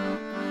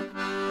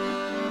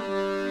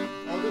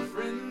 All the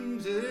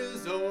fringe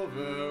is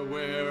over,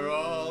 we're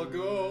all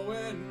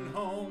going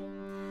home.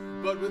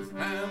 But with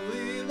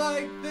family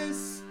like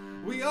this,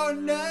 we are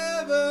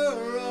never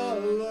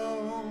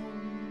alone.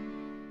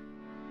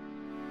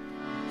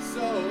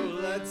 So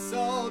let's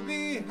all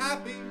be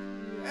happy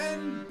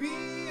and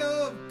be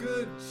of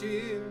good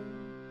cheer,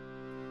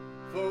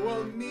 for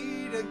we'll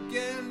meet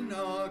again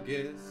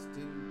August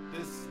and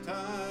this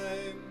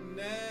time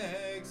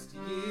next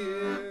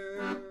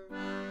year.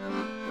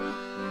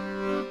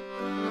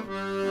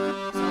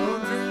 So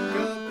drink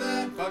up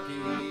that Bucky,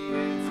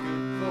 it's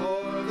good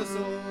for the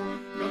soul.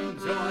 Come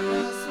join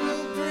us,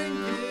 we'll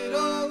drink it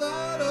all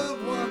out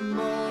of one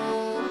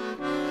bowl.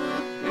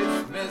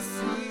 It's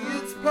messy,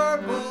 it's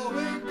purple,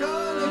 we're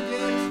gonna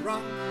get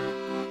drunk.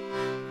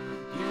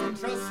 You can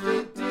trust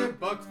it, dear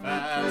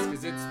Buckfast,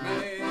 cause it's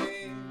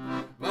made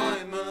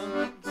by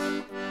monks.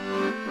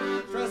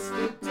 Trust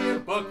it, dear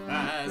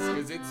Buckfast,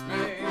 cause it's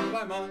made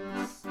by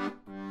monks.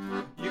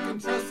 You can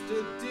trust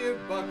it, dear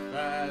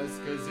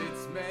Buckfast, cause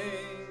it's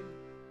made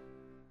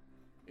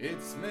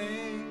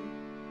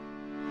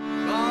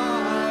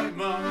by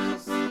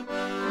monks.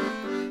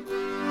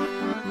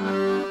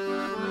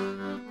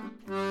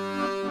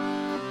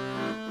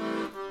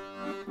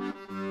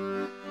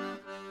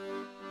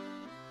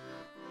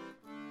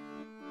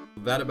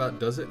 That about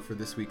does it for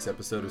this week's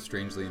episode of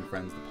Strangely and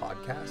Friends, the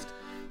podcast.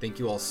 Thank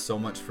you all so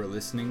much for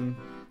listening.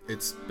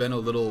 It's been a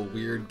little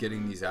weird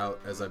getting these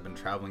out as I've been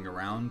traveling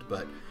around,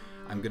 but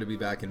I'm going to be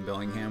back in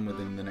Bellingham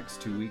within the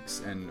next 2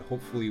 weeks, and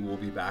hopefully we'll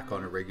be back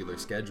on a regular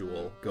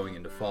schedule going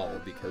into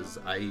fall, because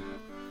I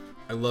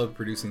love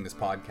producing this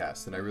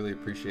podcast, and I really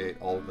appreciate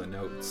all the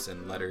notes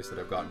and letters that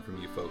I've gotten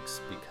from you folks,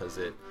 because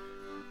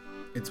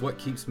it's what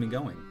keeps me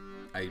going.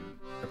 I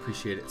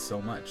appreciate it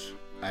so much.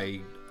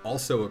 I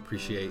also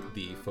appreciate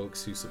the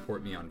folks who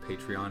support me on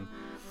Patreon.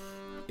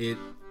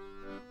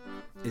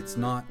 It's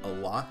not a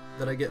lot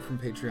that I get from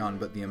Patreon,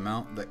 but the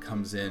amount that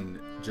comes in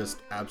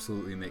just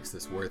absolutely makes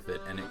this worth it,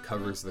 and it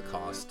covers the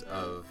cost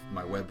of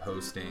my web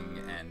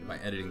hosting and my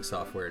editing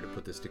software to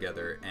put this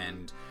together,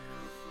 and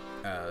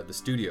the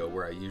studio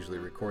where I usually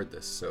record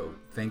this. So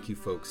thank you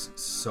folks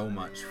so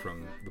much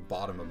from the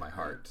bottom of my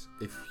heart.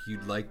 If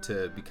you'd like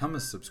to become a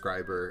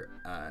subscriber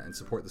and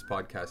support this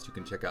podcast, you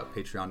can check out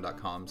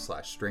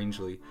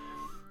patreon.com/strangely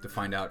to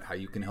find out how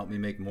you can help me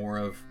make more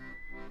of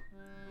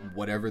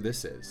whatever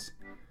this is.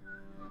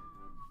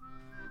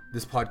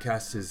 This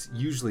podcast is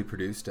usually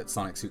produced at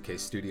Sonic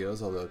Suitcase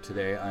Studios, although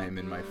today I am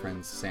in my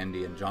friends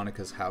Sandy and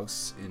Jonica's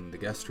house in the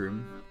guest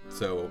room.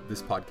 So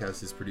this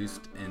podcast is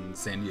produced in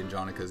Sandy and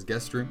Jonica's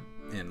guest room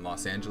in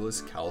Los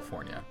Angeles,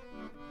 California.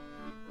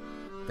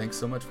 Thanks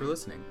so much for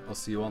listening. I'll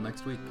see you all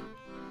next week.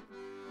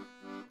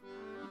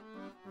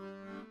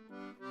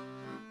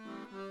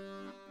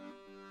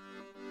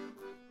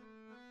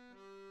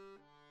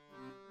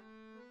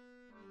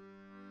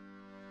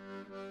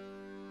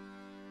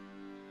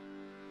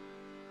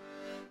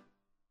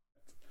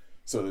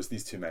 So there's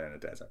these two men in a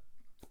desert.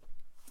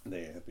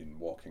 They have been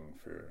walking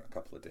for a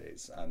couple of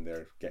days, and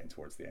they're getting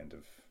towards the end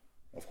of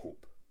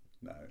hope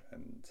now,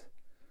 and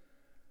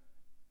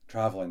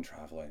traveling,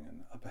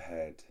 and up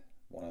ahead,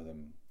 one of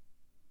them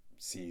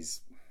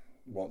sees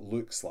what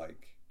looks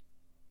like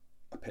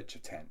a pitch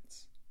of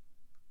tents,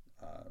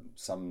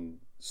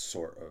 some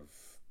sort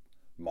of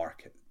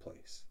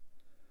marketplace,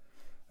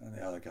 and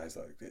the other guy's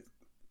like,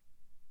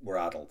 we're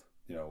addled,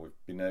 we've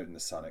been out in the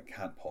sun, it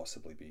can't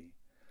possibly be.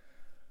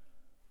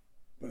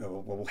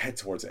 We'll head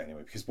towards it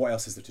anyway, because what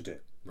else is there to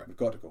do? Right. We've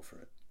got to go for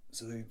it.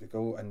 So they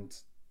go and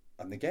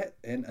they get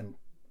in, and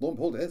lo and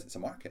behold, it's a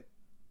market.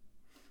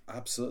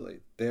 Absolutely,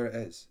 there it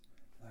is.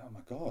 Oh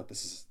my God,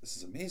 this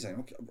is amazing.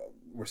 Okay,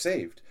 we're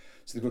saved.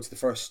 So they go to the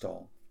first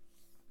stall.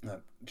 We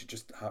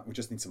just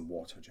need some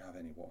water. Do you have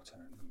any water?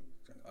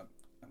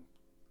 I'm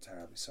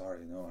terribly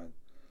sorry. No,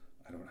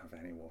 I don't have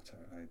any water.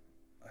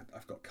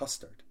 I've got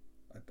custard.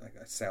 I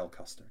sell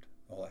custard.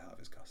 All I have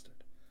is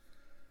custard.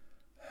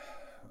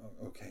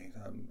 Okay,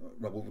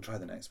 we'll try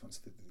the next one.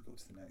 So they go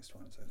to the next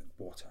one and say,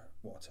 water.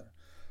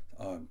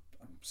 I'm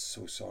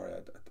so sorry.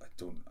 I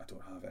don't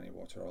have any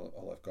water.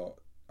 All I've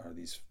got are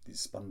these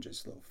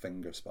sponges, little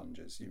finger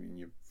sponges.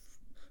 You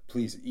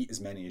please eat as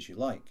many as you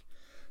like.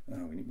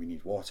 No, we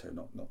need water,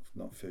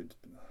 not food.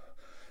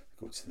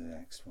 Go to the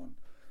next one.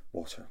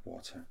 Water.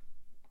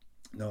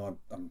 No,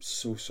 I'm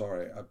so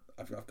sorry.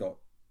 I've got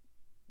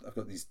I've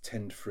got these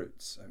tinned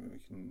fruits. I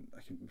mean,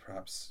 I can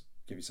perhaps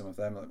give you some of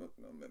them.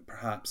 Like,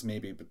 perhaps,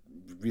 maybe, but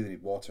really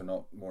need water,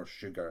 not more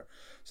sugar.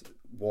 So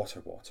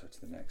water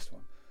to the next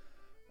one.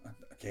 And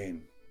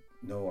again,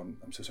 no,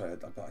 I'm so sorry.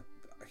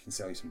 I can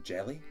sell you some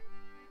jelly.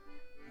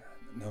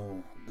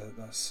 No,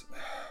 that's.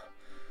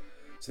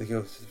 So they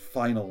go to the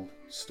final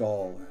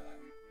stall.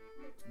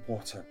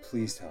 Water,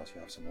 please tell us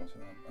you have some water.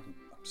 I'm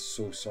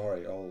so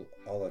sorry. All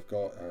I've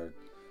got are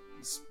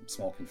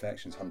small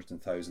confections, hundreds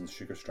and thousands,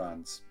 sugar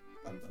strands.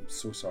 I'm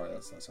so sorry.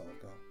 That's all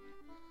I've got.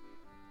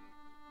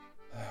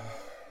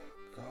 Oh,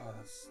 God,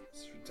 that's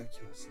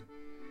ridiculous. And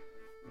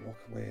I walk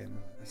away,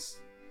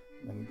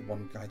 and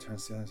one guy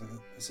turns to the other and says,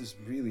 "This is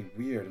really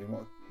weird. I mean,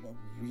 what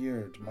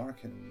weird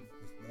marketing."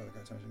 The other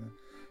guy turns to me,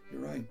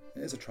 "You're right.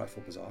 It is a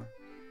trifle bizarre."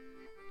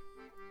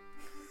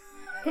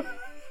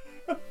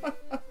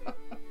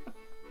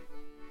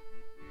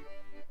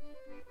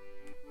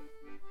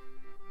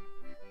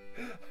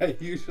 I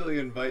usually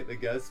invite the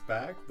guests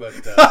back, but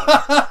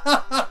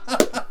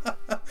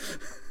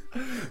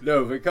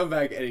no, but come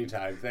back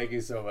anytime. Thank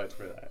you so much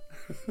for that.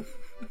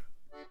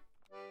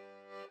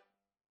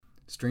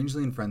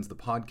 Strangely and Friends, the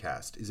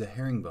podcast, is a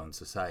Herringbone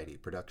Society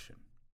production.